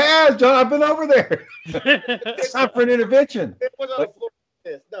 Yes, it has, John. I've been over there. It's time for an intervention. It was on the floor.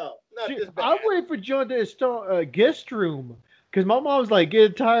 No, not this bad. I'm waiting for John to install a guest room because my mom's like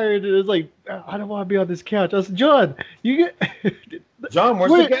getting tired. And it's like I don't want to be on this couch. I said, John, you get. John,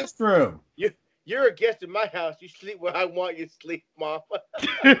 where's the guest room? You're a guest in my house. You sleep where I want you to sleep, Mom.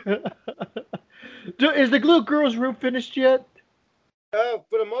 Is the little girl's room finished yet?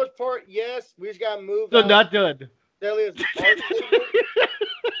 For the most part, yes. We just got moved. No, not done. Delia's art table.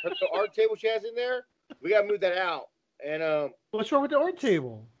 The art table she has in there. We got to move that out. And what's wrong with the art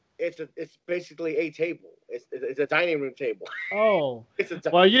table? It's basically a table. It's a dining room table. Oh,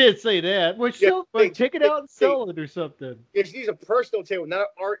 well, you didn't say that. Well, still, take it out and sell it or something. She needs a personal table, not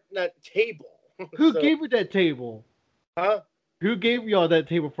not table. Who gave her that table? Huh? Who gave y'all that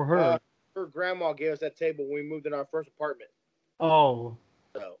table for her? Her grandma gave us that table when we moved in our first apartment. Oh.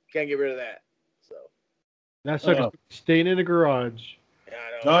 So can't get rid of that. So that's like staying in the garage. Yeah,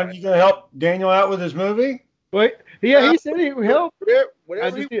 I know. John, you gonna help Daniel out with his movie? Wait, yeah, he said he would help.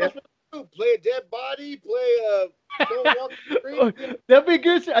 Whatever he wants to do. Play a dead body. Play don't walk the street. That'd be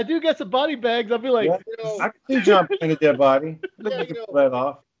good. I do got some body bags. I'll be like, I can see John playing a dead body. That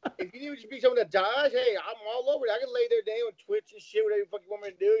off. If you need to be someone that dies, hey, I'm all over it. I can lay there down and Twitch and shit, whatever you fucking want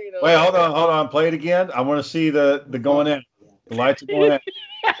me to do, Wait, hold on. Play it again. I want to see the going in. The lights are going out.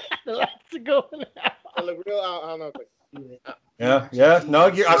 The lights are going out. I look real. I don't know. Yeah. No,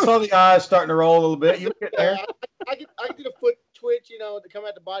 I saw the eyes starting to roll a little bit. You get there. I can do the foot twitch, to come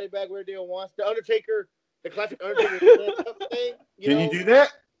out the body bag where Dale wants. The Undertaker, the classic Undertaker thing. Can you do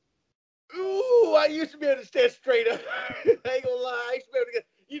that? Ooh, I used to be able to stand straight up. I ain't gonna lie. I used to be able to get,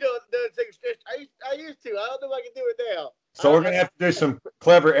 the Undertaker stretch. I used to. I don't know if I can do it now. So we're gonna have to do some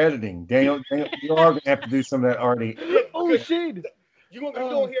clever editing, Daniel. You are gonna have to do some of that already. Oh shit! You want me to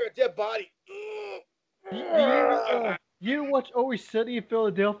go here a dead body? You watch Always Sunny in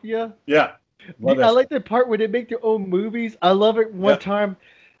Philadelphia? Yeah. I like the part where they make their own movies. I love it. One time,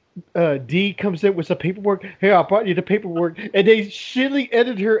 Dee comes in with some paperwork. Hey, I brought you the paperwork, and they shittily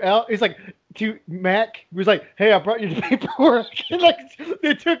edited her out. It's like to Mac was like, "Hey, I brought you the paperwork." And like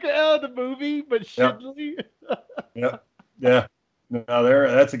they took her out of the movie, but shittily. Yeah. No,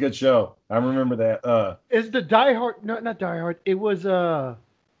 that's a good show. I remember that. Is the Die Hard? No, not Die Hard. It was no,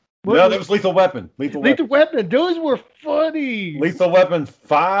 that was Lethal Weapon. Lethal Weapon. Those were funny. Lethal Weapon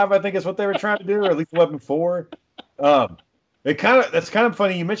 5, I think is what they were trying to do, or Lethal Weapon 4. That's kind of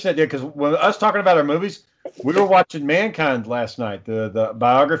funny you mentioned that, because when us talking about our movies, we were watching Mankind last night, the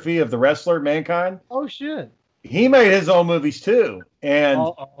biography of the wrestler Mankind. Oh shit! He made his own movies too, and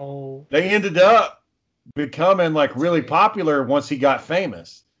they ended up becoming like really popular once he got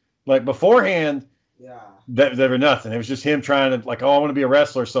famous. Like beforehand, they were nothing. It was just him trying to I want to be a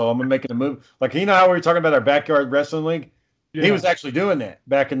wrestler, so I'm making a movie. Like how we were talking about our backyard wrestling league. Yeah. He was actually doing that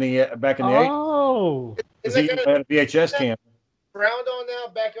back in the 80s. Oh, because he had a VHS camera. Frowned on now,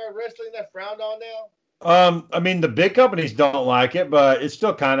 backyard wrestling. That frowned on now. I mean, the big companies don't like it, but it's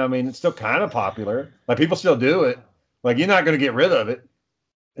still kind of popular. Like people still do it. Like you're not going to get rid of it.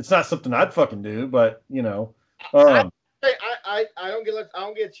 It's not something I'd fucking do, but I don't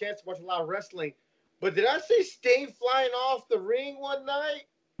get a chance to watch a lot of wrestling. But did I see Sting flying off the ring one night?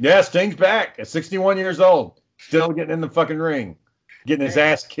 Yeah, Sting's back at 61 years old, still getting in the fucking ring, getting his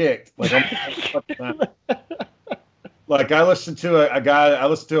ass kicked. Like I listened to a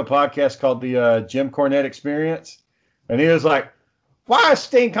podcast called the Jim Cornette Experience, and he was like, "Why is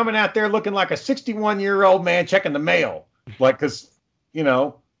Sting coming out there looking like a 61-year-old man checking the mail?" Like, because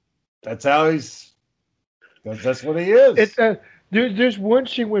that's how that's what he is. It's There's one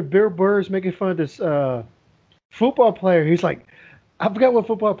scene when Bill Burr is making fun of this football player. He's like, I forgot what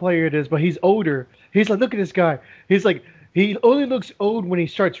football player it is, but he's older. He's like, look at this guy. He's like, he only looks old when he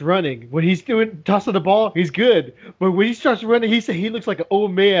starts running. When he's tossing the ball, he's good. But when he starts running, he looks like an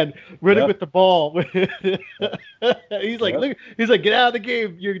old man running with the ball. He's like, look. He's like, get out of the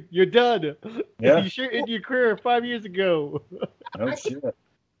game. You're done. Yeah. You should end your career 5 years ago. Oh shit.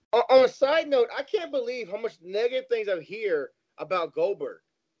 On a side note, I can't believe how much negative things I hear about Goldberg.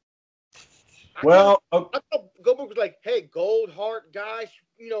 I thought Goldberg was like, hey, gold heart guy,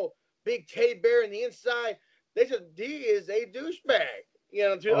 big teddy bear in the inside. They said he is a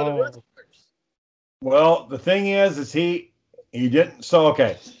douchebag, to other wrestlers. Well, the thing is he didn't. So,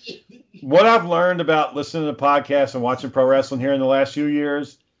 okay. What I've learned about listening to podcasts and watching pro wrestling here in the last few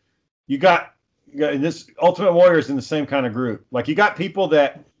years, you got this Ultimate Warrior's in the same kind of group. Like, you got people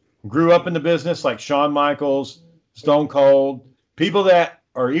that grew up in the business, like Shawn Michaels, Stone Cold, people that,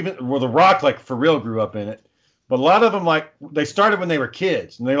 or even, well, The Rock, like, for real grew up in it. But a lot of them, like, they started when they were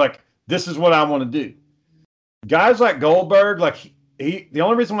kids, and they're like, this is what I want to do. Guys like Goldberg, like, the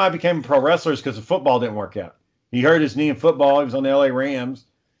only reason why I became a pro wrestler is because the football didn't work out. He hurt his knee in football. He was on the LA Rams,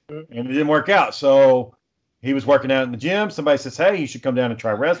 and it didn't work out. So he was working out in the gym. Somebody says, hey, you should come down and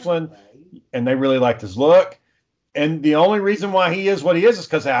try wrestling. And they really liked his look. And the only reason why he is what he is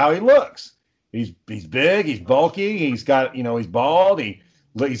because of how he looks. He's big. He's bulky. He's got, he's bald.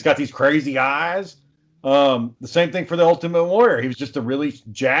 He's got these crazy eyes. The same thing for the Ultimate Warrior. He was just a really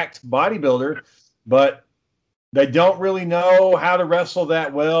jacked bodybuilder, but they don't really know how to wrestle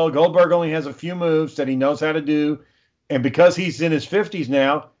that well. Goldberg only has a few moves that he knows how to do. And because he's in his 50s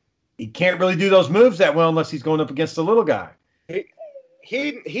now, he can't really do those moves that well unless he's going up against a little guy.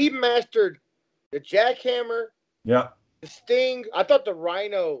 He mastered the jackhammer. Yeah. The Sting. I thought the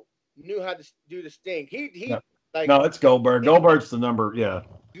Rhino knew how to do the Sting. No, it's Goldberg. Goldberg's the number. Yeah.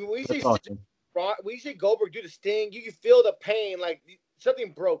 We see Goldberg do the Sting. You can feel the pain, like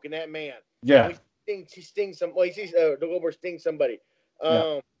something broke in that man. Yeah. He stings some. Well, he sees the Goldberg sting somebody.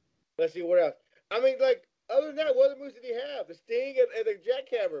 Let's see what else. I mean, like other than that, what other moves did he have? The Sting and the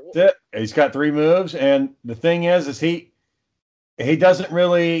jackhammer. That's it. He's got 3 moves, and the thing is he doesn't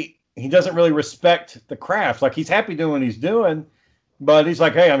really respect the craft. Like, he's happy doing what he's doing, but he's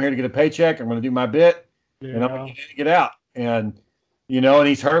like, hey, I'm here to get a paycheck. I'm going to do my bit, and I'm going to get out. And and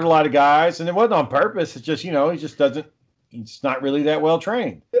he's hurt a lot of guys, and it wasn't on purpose. It's just he just doesn't. He's not really that well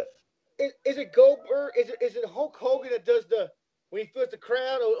trained. Is it Goldberg? Is it Hulk Hogan that does when he feels the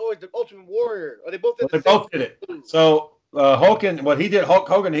crowd, or is the Ultimate Warrior? Are they both? They both did it. So Hulk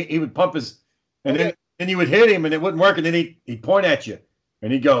Hogan, he would pump his, and then you would hit him, and it wouldn't work, and then he'd point at you,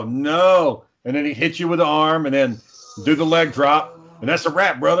 and he'd go no, and then he'd hit you with the arm, and then do the leg drop, and that's a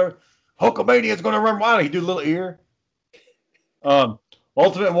wrap, brother. Hulkamania's going to run wild. He'd do a little ear.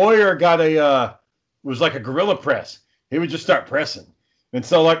 Ultimate Warrior was like a gorilla press. He would just start pressing. And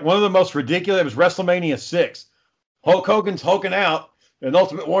so, like, one of the most ridiculous, it was WrestleMania 6. Hulk Hogan's hulking out, and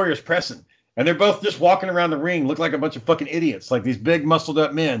Ultimate Warrior's pressing. And they're both just walking around the ring, look like a bunch of fucking idiots, like these big,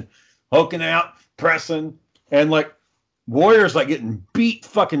 muscled-up men, hulking out, pressing. And, like, Warrior's, like, getting beat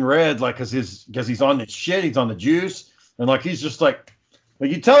fucking red, like, because he's on this shit, he's on the juice. And, like, he's just, like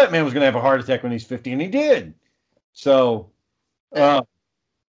you tell that man was going to have a heart attack when he's 50, and he did. So, yeah.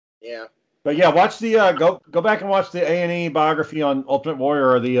 But yeah, watch the go back and watch the A&E biography on Ultimate Warrior,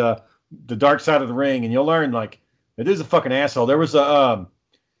 or the Dark Side of the Ring, and you'll learn, like, it is a fucking asshole. There was a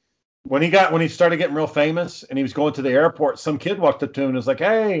when he started getting real famous and he was going to the airport, some kid walked up to him and was like,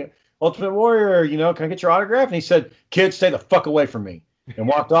 hey, Ultimate Warrior, can I get your autograph? And he said, kid, stay the fuck away from me, and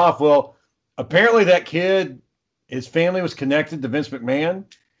walked off. Well, apparently that kid, his family was connected to Vince McMahon.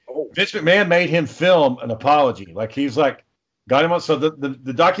 Oh. Vince McMahon made him film an apology. Like, he's like, got him on. So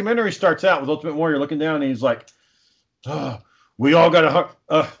the documentary starts out with Ultimate Warrior looking down, and he's like, we all got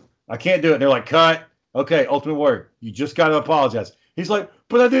to, I can't do it. And they're like, cut. Okay, Ultimate Warrior, you just got to apologize. He's like,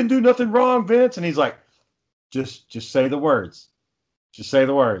 but I didn't do nothing wrong, Vince. And he's like, just say the words. Just say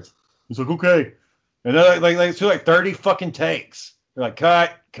the words. He's like, okay. And they're like 30 fucking takes. They're like,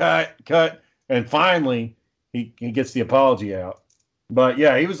 cut. And finally, he gets the apology out. But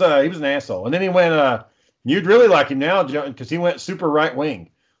yeah, he was an asshole. And then he went, you'd really like him now, because he went super right wing.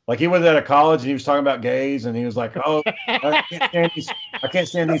 Like, he went out of college and he was talking about gays, and he was like, "Oh, I can't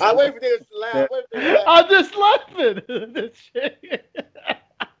stand these." I wait for this to laugh. I'm just laughing.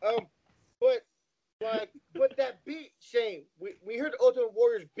 But that beat, Shane, we heard the Ultimate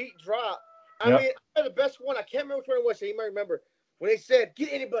Warrior's beat drop. I mean, I had the best one. I can't remember which one it was. So you might remember when they said,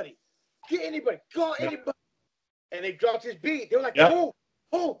 "Get anybody, call anybody," and they dropped his beat. They were like, "Oh,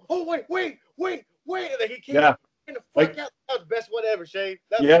 wait." And then he came. That was the best one ever, Shane.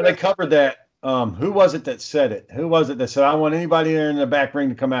 They covered that. Who was it that said it? Who was it that said, I want anybody there in the back ring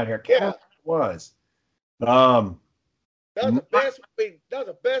to come out here? I can't remember who it was. That was the best. That was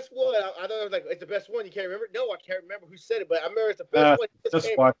the best one. I thought it was like it's the best one. You can't remember? No, I can't remember who said it, but I remember it's the best one. Just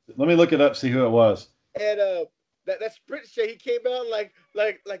watch it. Let me look it up. See who it was. And that sprint shit, he came out like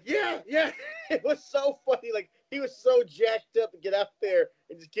yeah. It was so funny. Like he was so jacked up to get out there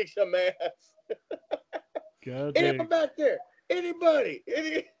and just kick some ass. God anyone back there? Anybody?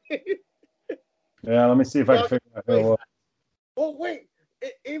 Yeah, let me see if I can figure out who it was. Oh wait,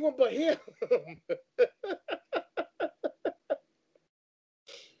 anyone but him.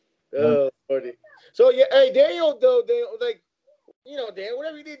 Oh, funny. So yeah, hey Daniel, though, like, you know, Dan,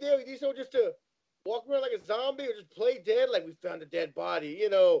 whatever you did, Daniel, you did so just to walk around like a zombie or just play dead, like we found a dead body, you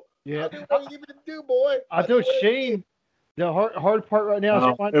know. Yeah. What do you do, boy? I know Shane. The hard part right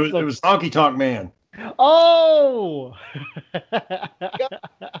now. It was Honky Tonk Man. Oh. Guy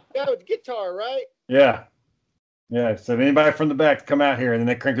with the guitar, right? Yeah. Yeah. So anybody from the back come out here, and then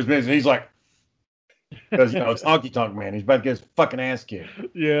they crank his business, and he's like, because it's Honky Tonk Man. He's about to get his fucking ass kicked.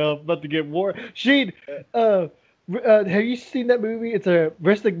 Yeah, about to get war. Shane, have you seen that movie? It's a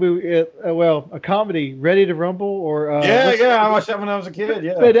wrestling movie. A comedy. Ready to Rumble or I watched that when I was a kid.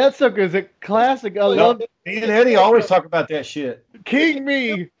 Yeah, man, that sucker is a classic. I love. Me and Eddie always talk about that shit. King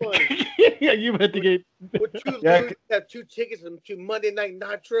me. Yeah, you had to get. Would you have 2 tickets to Monday Night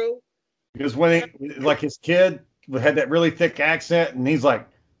Nitro? Because when his kid had that really thick accent, and he's like,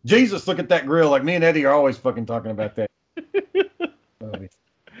 Jesus, look at that grill. Like me and Eddie are always fucking talking about that.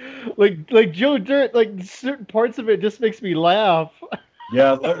 like Joe Dirt, like certain parts of it just makes me laugh.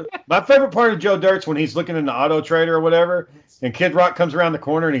 Yeah, my favorite part of Joe Dirt's when he's looking in the Auto Trader or whatever, and Kid Rock comes around the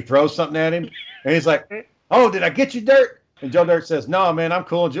corner and he throws something at him, and he's like, "Oh, did I get you, Dirt?" And Joe Dirt says, "No, man, I'm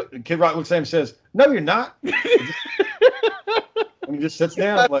cool." And Kid Rock looks at him and says, "No, you're not." And he just sits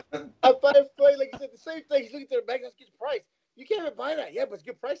down. Like, I find it funny. Like he said the same thing. He's looking at the back. That's good price. You can't even buy that. Yeah, but it's a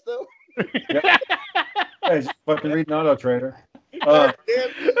good price though. Yeah, he's fucking reading Auto Trader. That's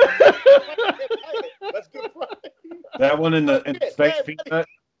good price. That one in the Space Peanut.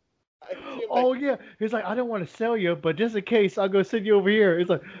 Oh yeah, he's like, I don't want to sell you, but just in case, I'll go send you over here. It's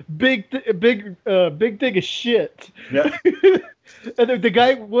like big thing of shit. Yeah. And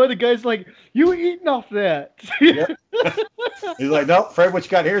one of the guys like, you eating off that? Yeah. He's like, nope, Fred, what you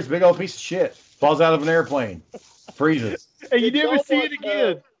got here is a big old piece of shit. Falls out of an airplane, freezes. And you never see it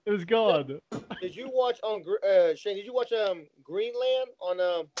again. It was gone. Did you watch Shane? Did you watch Greenland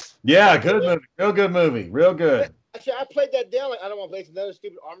on Yeah, good movie, real good movie, real good. Actually, I played that down. Like, I don't want to play another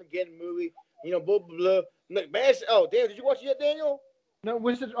stupid Armageddon movie. You know, blah blah blah. Look, man, oh damn! Did you watch it yet, Daniel? No,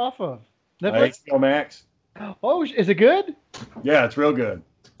 what's it off of? Netflix? HBO Max. Oh, is it good? Yeah, it's real good.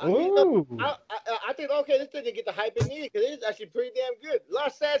 I think this thing didn't get the hype it needed because it is actually pretty damn good. A lot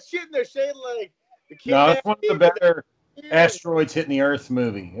of sad shit in there, Shane. Like the kid. No, it's one of the better asteroids hitting the Earth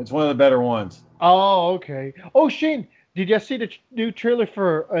movie. It's one of the better ones. Oh, okay. Oh, Shane, did you see the new trailer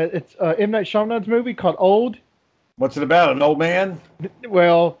for it's M. Night Shyamalan's movie called Old? What's it about? An old man?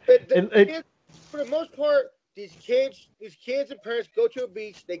 Well, for the most part, these kids and parents go to a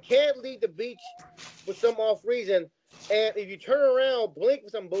beach. They can't leave the beach for some off reason, and if you turn around, blink for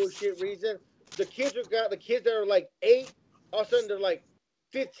some bullshit reason, the kids that are like 8, all of a sudden they're like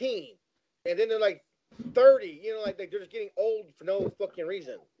 15, and then they're like 30. You know, like they're just getting old for no fucking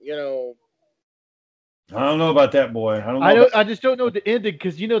reason. You know. I don't know about that, boy. I just don't know the ending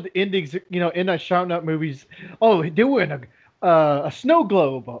because the endings. In that Shyamalan movies. Oh, they were in a snow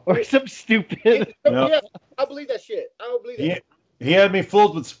globe or something stupid. Yeah, I believe that shit. I don't believe that. He had me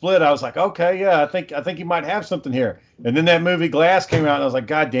fooled with Split. I was like, okay, yeah, I think he might have something here. And then that movie Glass came out, and I was like,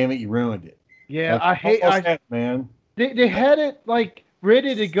 God damn it, you ruined it. Yeah, like, man. They had it like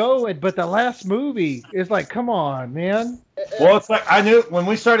ready to go, but the last movie is like, come on, man. Well, it's like I knew when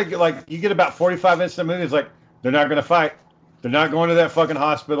we started. Like, you get about 45 minutes of the movie, it's like they're not going to fight. They're not going to that fucking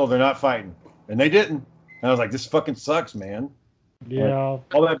hospital. They're not fighting, and they didn't. And I was like, this fucking sucks, man. Yeah,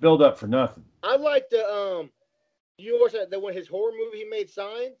 like, all that build up for nothing. I like the You watched that one his horror movie he made,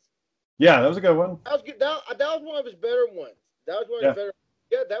 Signs? Yeah, that was a good one. That was good. That was one of his better ones. That was one of his better.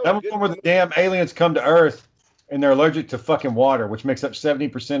 Yeah, that was one where the damn aliens come to Earth and they're allergic to fucking water, which makes up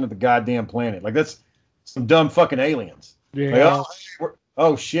 70% of the goddamn planet. Like, that's some dumb fucking aliens. Yeah. Like,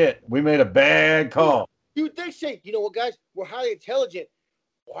 oh shit, we made a bad call. Dude, they say, you know what, guys? We're highly intelligent.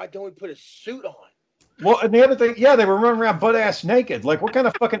 Why don't we put a suit on? Well, and the other thing, yeah, they were running around butt-ass naked. Like, what kind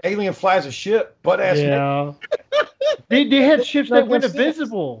of fucking alien flies a ship butt-ass naked? They had ships that went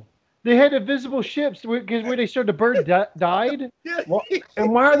invisible. They had invisible ships because where they started to burn died. Well,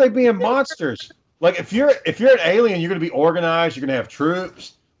 and why are they being monsters? Like if you're an alien, you're gonna be organized. You're gonna have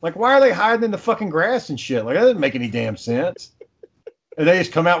troops. Like why are they hiding in the fucking grass and shit? Like that doesn't make any damn sense. And they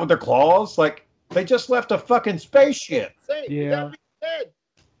just come out with their claws. Like they just left a fucking spaceship. Yeah. That being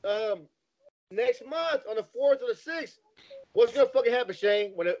said, next month on the 4th or the 6th, what's gonna fucking happen,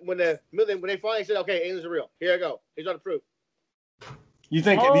 Shane? When they finally said, okay, aliens are real. Here I go. Here's all the proof. You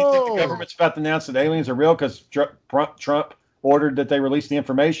think the government's about to announce that aliens are real because Trump ordered that they release the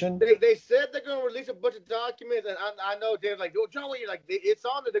information? They said they're going to release a bunch of documents, and I know they're like, oh, John, you're like, it's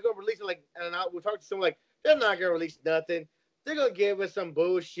on there. They're going to release it, like, and we'll talk to someone like, they're not going to release nothing. They're going to give us some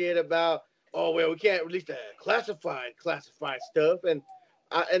bullshit about, oh, well, we can't release the classified stuff, and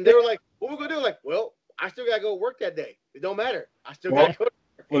they were like, what we going to do? Like, well, I still got to go work that day. It don't matter. I still got to go to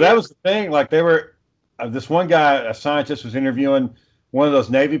work. Well, that was the thing. Like, they were, this one guy, a scientist, was interviewing one of those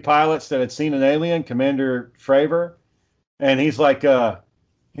Navy pilots that had seen an alien, Commander Fravor. And he's like,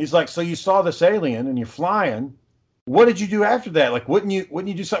 so you saw this alien and you're flying. What did you do after that? Like, wouldn't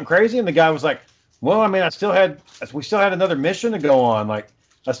you do something crazy? And the guy was like, well, I mean, we still had another mission to go on. Like,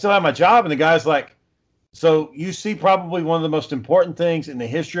 I still have my job. And the guy's like, so you see probably one of the most important things in the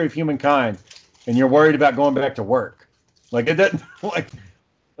history of humankind, and you're worried about going back to work. Like, it doesn't, like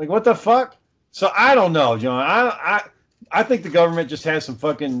what the fuck? So I don't know, John. I think the government just has some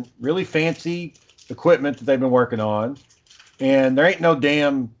fucking really fancy equipment that they've been working on, and there ain't no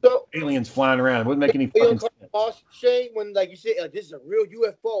damn aliens flying around. It wouldn't make any fucking sense. Boss, Shane, when like you say, like, this is a real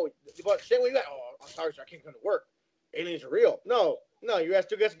UFO, but Shane, when you like, oh, I'm sorry, sir, I can't come to work. Aliens are real. No, you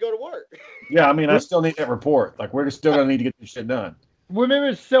still got to go to work. Yeah, I mean, I still need that report. Like, we're still gonna need to get this shit done.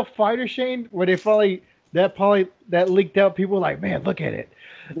 Remember Self-Fighter, Shane, where they that leaked out? People were like, man, look at it.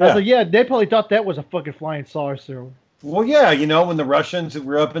 Yeah. I was like, yeah, they probably thought that was a fucking flying saucer. Well, yeah, you know, when the Russians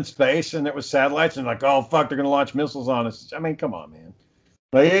were up in space and it was satellites and like, oh, fuck, they're going to launch missiles on us. I mean, come on, man.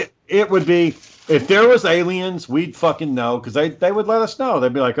 Like, it would be, if there was aliens, we'd fucking know because they would let us know.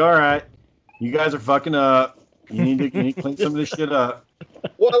 They'd be like, all right, you guys are fucking up. You need to clean some of this shit up.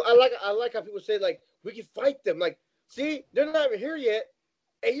 Well, I like how people say, like, we can fight them. Like, see, they're not even here yet.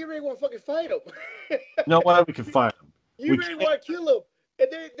 And you really want to fucking fight them. No way we can fight them. You really want to kill them. And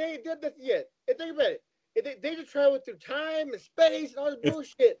they did that yet. And think about it. They just travel through time and space and all this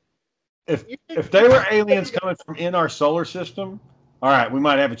bullshit. If they were aliens coming from in our solar system, all right, we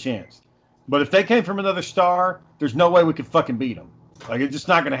might have a chance. But if they came from another star, there's no way we could fucking beat them. Like, it's just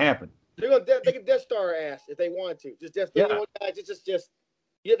not going to happen. They can Death Star our ass if they want to. Just Death Star.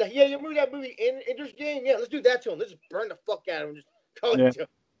 Yeah. You remember that movie Ender's Game? Yeah, let's do that to them. Let's just burn the fuck out of them. Just call it to them.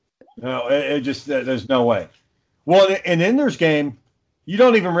 No, it just there's no way. Well, in Ender's Game, you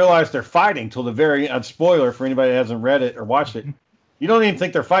don't even realize they're fighting till the very end. Spoiler for anybody that hasn't read it or watched it. You don't even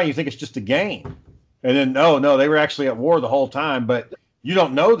think they're fighting. You think it's just a game. And then, no, they were actually at war the whole time. But you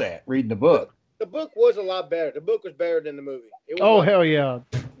don't know that reading the book. The book was a lot better. The book was better than the movie. Hell yeah.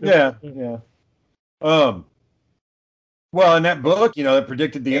 Yeah. Well, in that book, you know, it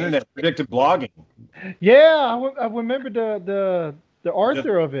predicted the internet, predicted blogging. Yeah, I remember the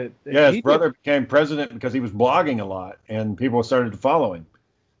author of it. Yeah, his brother became president because he was blogging a lot, and people started to follow him,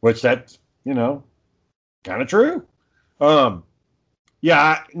 which that's, you know, kind of true.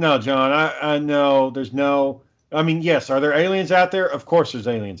 Yeah, no, John, I know there's no, I mean, yes, are there aliens out there? Of course there's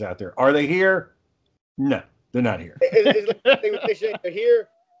aliens out there. Are they here? No, they're not here. It's like they say they're here,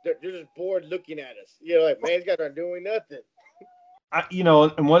 they're just bored looking at us. You know, like, man, these guys aren't doing nothing. You know,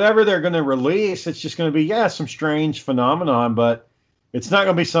 and whatever they're going to release, it's just going to be, some strange phenomenon, but it's not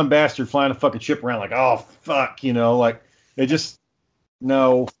going to be some bastard flying a fucking ship around like, oh, fuck, you know, like, it just,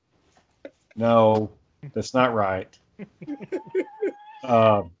 no, that's not right.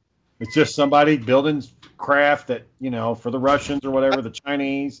 It's just somebody building craft that, you know, for the Russians or whatever, the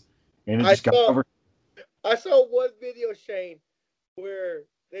Chinese, and it just got over. I saw one video, Shane, where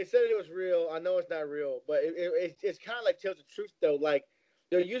they said it was real. I know it's not real, but it's kind of like tells the truth, though. Like,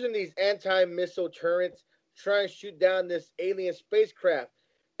 they're using these anti-missile turrets trying to shoot down this alien spacecraft,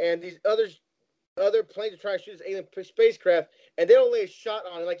 and these other planes are trying to shoot this alien spacecraft, and they don't lay a shot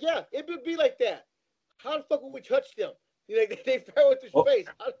on it. Like, yeah, it would be like that. How the fuck would we touch them? You know, they fell into space.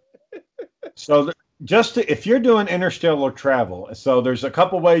 So if you're doing interstellar travel, so there's a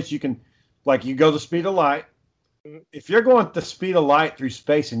couple ways you can, like, you go the speed of light. Mm-hmm. If you're going at the speed of light through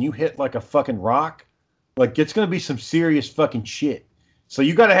space and you hit like a fucking rock, like, it's going to be some serious fucking shit. So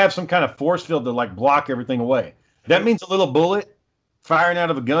you got to have some kind of force field to, like, block everything away. That means a little bullet firing out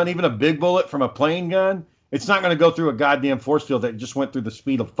of a gun, even a big bullet from a plane gun, it's not going to go through a goddamn force field that just went through the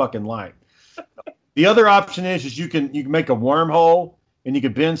speed of fucking light. The other option is you can make a wormhole and you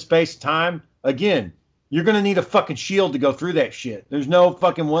can bend space time. Again, you're going to need a fucking shield to go through that shit. There's no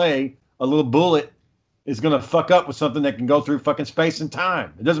fucking way a little bullet is going to fuck up with something that can go through fucking space and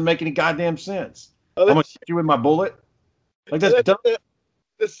time. It doesn't make any goddamn sense. I'm going to shoot you with my bullet. Like that's dumb.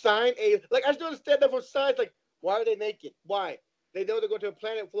 The sign, like I just don't understand that for signs. Like, why are they naked? Why? They know they're going to a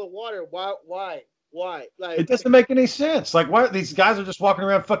planet full of water. Why? Like, it doesn't make any sense. Like, why these guys are just walking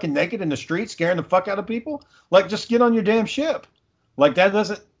around fucking naked in the street, scaring the fuck out of people? Like, just get on your damn ship. Like, that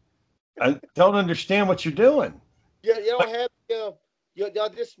doesn't. I don't understand what you're doing. Yeah, you don't have y'all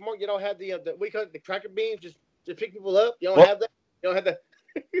just smart. You don't have the we call it the cracker beams. Just pick people up. You don't have that. You don't have that.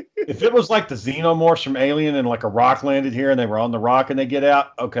 If it was like the xenomorphs from Alien and like a rock landed here and they were on the rock and they get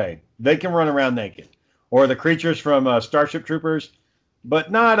out, okay, they can run around naked. Or the creatures from Starship Troopers,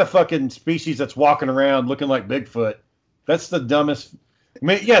 but not a fucking species that's walking around looking like Bigfoot. That's the dumbest. I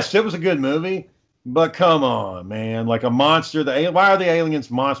mean, yes, it was a good movie, but come on, man. Like a monster. Why are the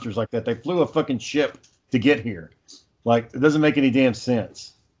aliens monsters like that? They flew a fucking ship to get here. Like, it doesn't make any damn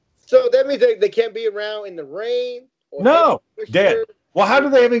sense. So that means they can't be around in the rain? Or no, dead. Well, how do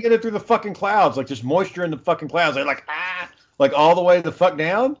they even get it through the fucking clouds? Like, just moisture in the fucking clouds. They're like, like all the way the fuck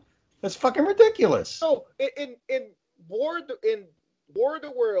down? That's fucking ridiculous. So, in War of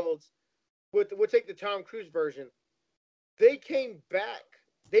the Worlds, we'll take the Tom Cruise version. They came back.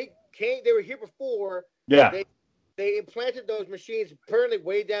 They were here before. Yeah. They implanted those machines apparently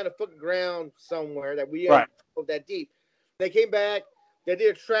way down the fucking ground somewhere that we right. Go that deep. They came back. They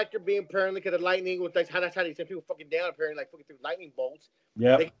did a tractor beam apparently because the lightning was like that's how they sent people fucking down apparently like fucking through lightning bolts.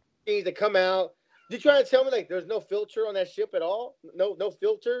 Yeah. They come out. You trying to tell me like there's no filter on that ship at all? No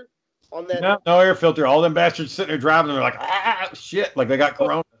filter on that. No air filter. All them bastards sitting there driving. They're like shit. Like they got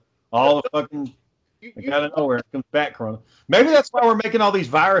corona. All the fucking. Out of nowhere, it comes back corona. Maybe that's why we're making all these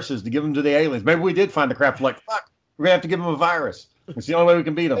viruses to give them to the aliens. Maybe we did find the crap. Like fuck, we're gonna have to give them a virus. It's the only way we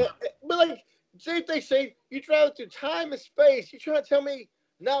can beat them. But like, if they say you travel through time and space, you trying to tell me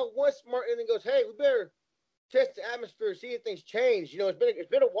now one smart alien goes, hey, we better test the atmosphere, see if things change. You know, it's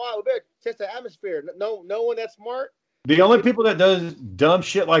been a while. We better test the atmosphere. No one that's smart. The only people that does dumb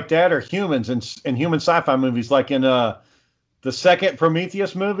shit like that are humans in human sci-fi movies, like in the second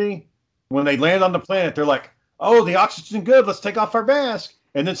Prometheus movie. When they land on the planet, they're like, oh, the oxygen's good. Let's take off our mask.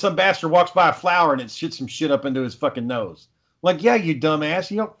 And then some bastard walks by a flower and it shits some shit up into his fucking nose. Like, yeah, you dumbass.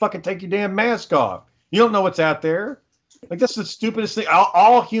 You don't fucking take your damn mask off. You don't know what's out there. Like, that's the stupidest thing.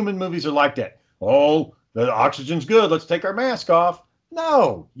 All human movies are like that. Oh, the oxygen's good. Let's take our mask off.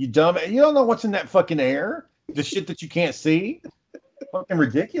 No, you dumb. You don't know what's in that fucking air. The shit that you can't see. Fucking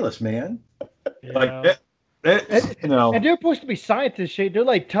ridiculous, man. Yeah. Like that. You know. And they're supposed to be scientists, shit. They're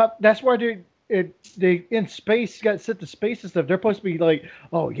like top. That's why they in space got sent to space and stuff. They're supposed to be like,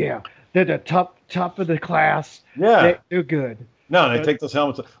 oh yeah, they're the top of the class. Yeah, they're good. No, they take those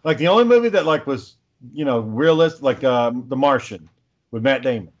helmets. Like the only movie that like was realistic, like The Martian with Matt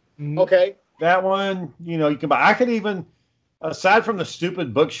Damon. Okay, that one you can buy. I could even, aside from the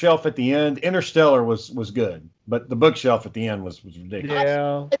stupid bookshelf at the end, Interstellar was good, but the bookshelf at the end was ridiculous.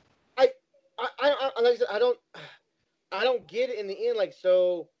 Yeah. Like I said, I don't get it in the end. Like,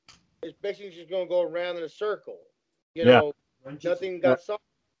 so it's basically just going to go around in a circle. You know, nothing got solved.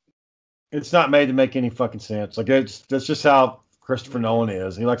 It's not made to make any fucking sense. Like that's just how Christopher Nolan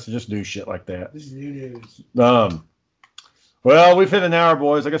is. He likes to just do shit like that. This is new news. Well, we've hit an hour,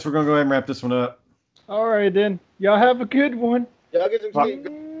 boys. I guess we're gonna go ahead and wrap this one up. All right then. Y'all have a good one. Y'all get some sleep.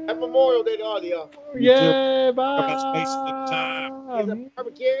 Happy Memorial Day to all y'all. Yeah, bye. Space at the time. It's a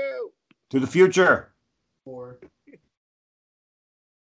barbecue. To the future. 4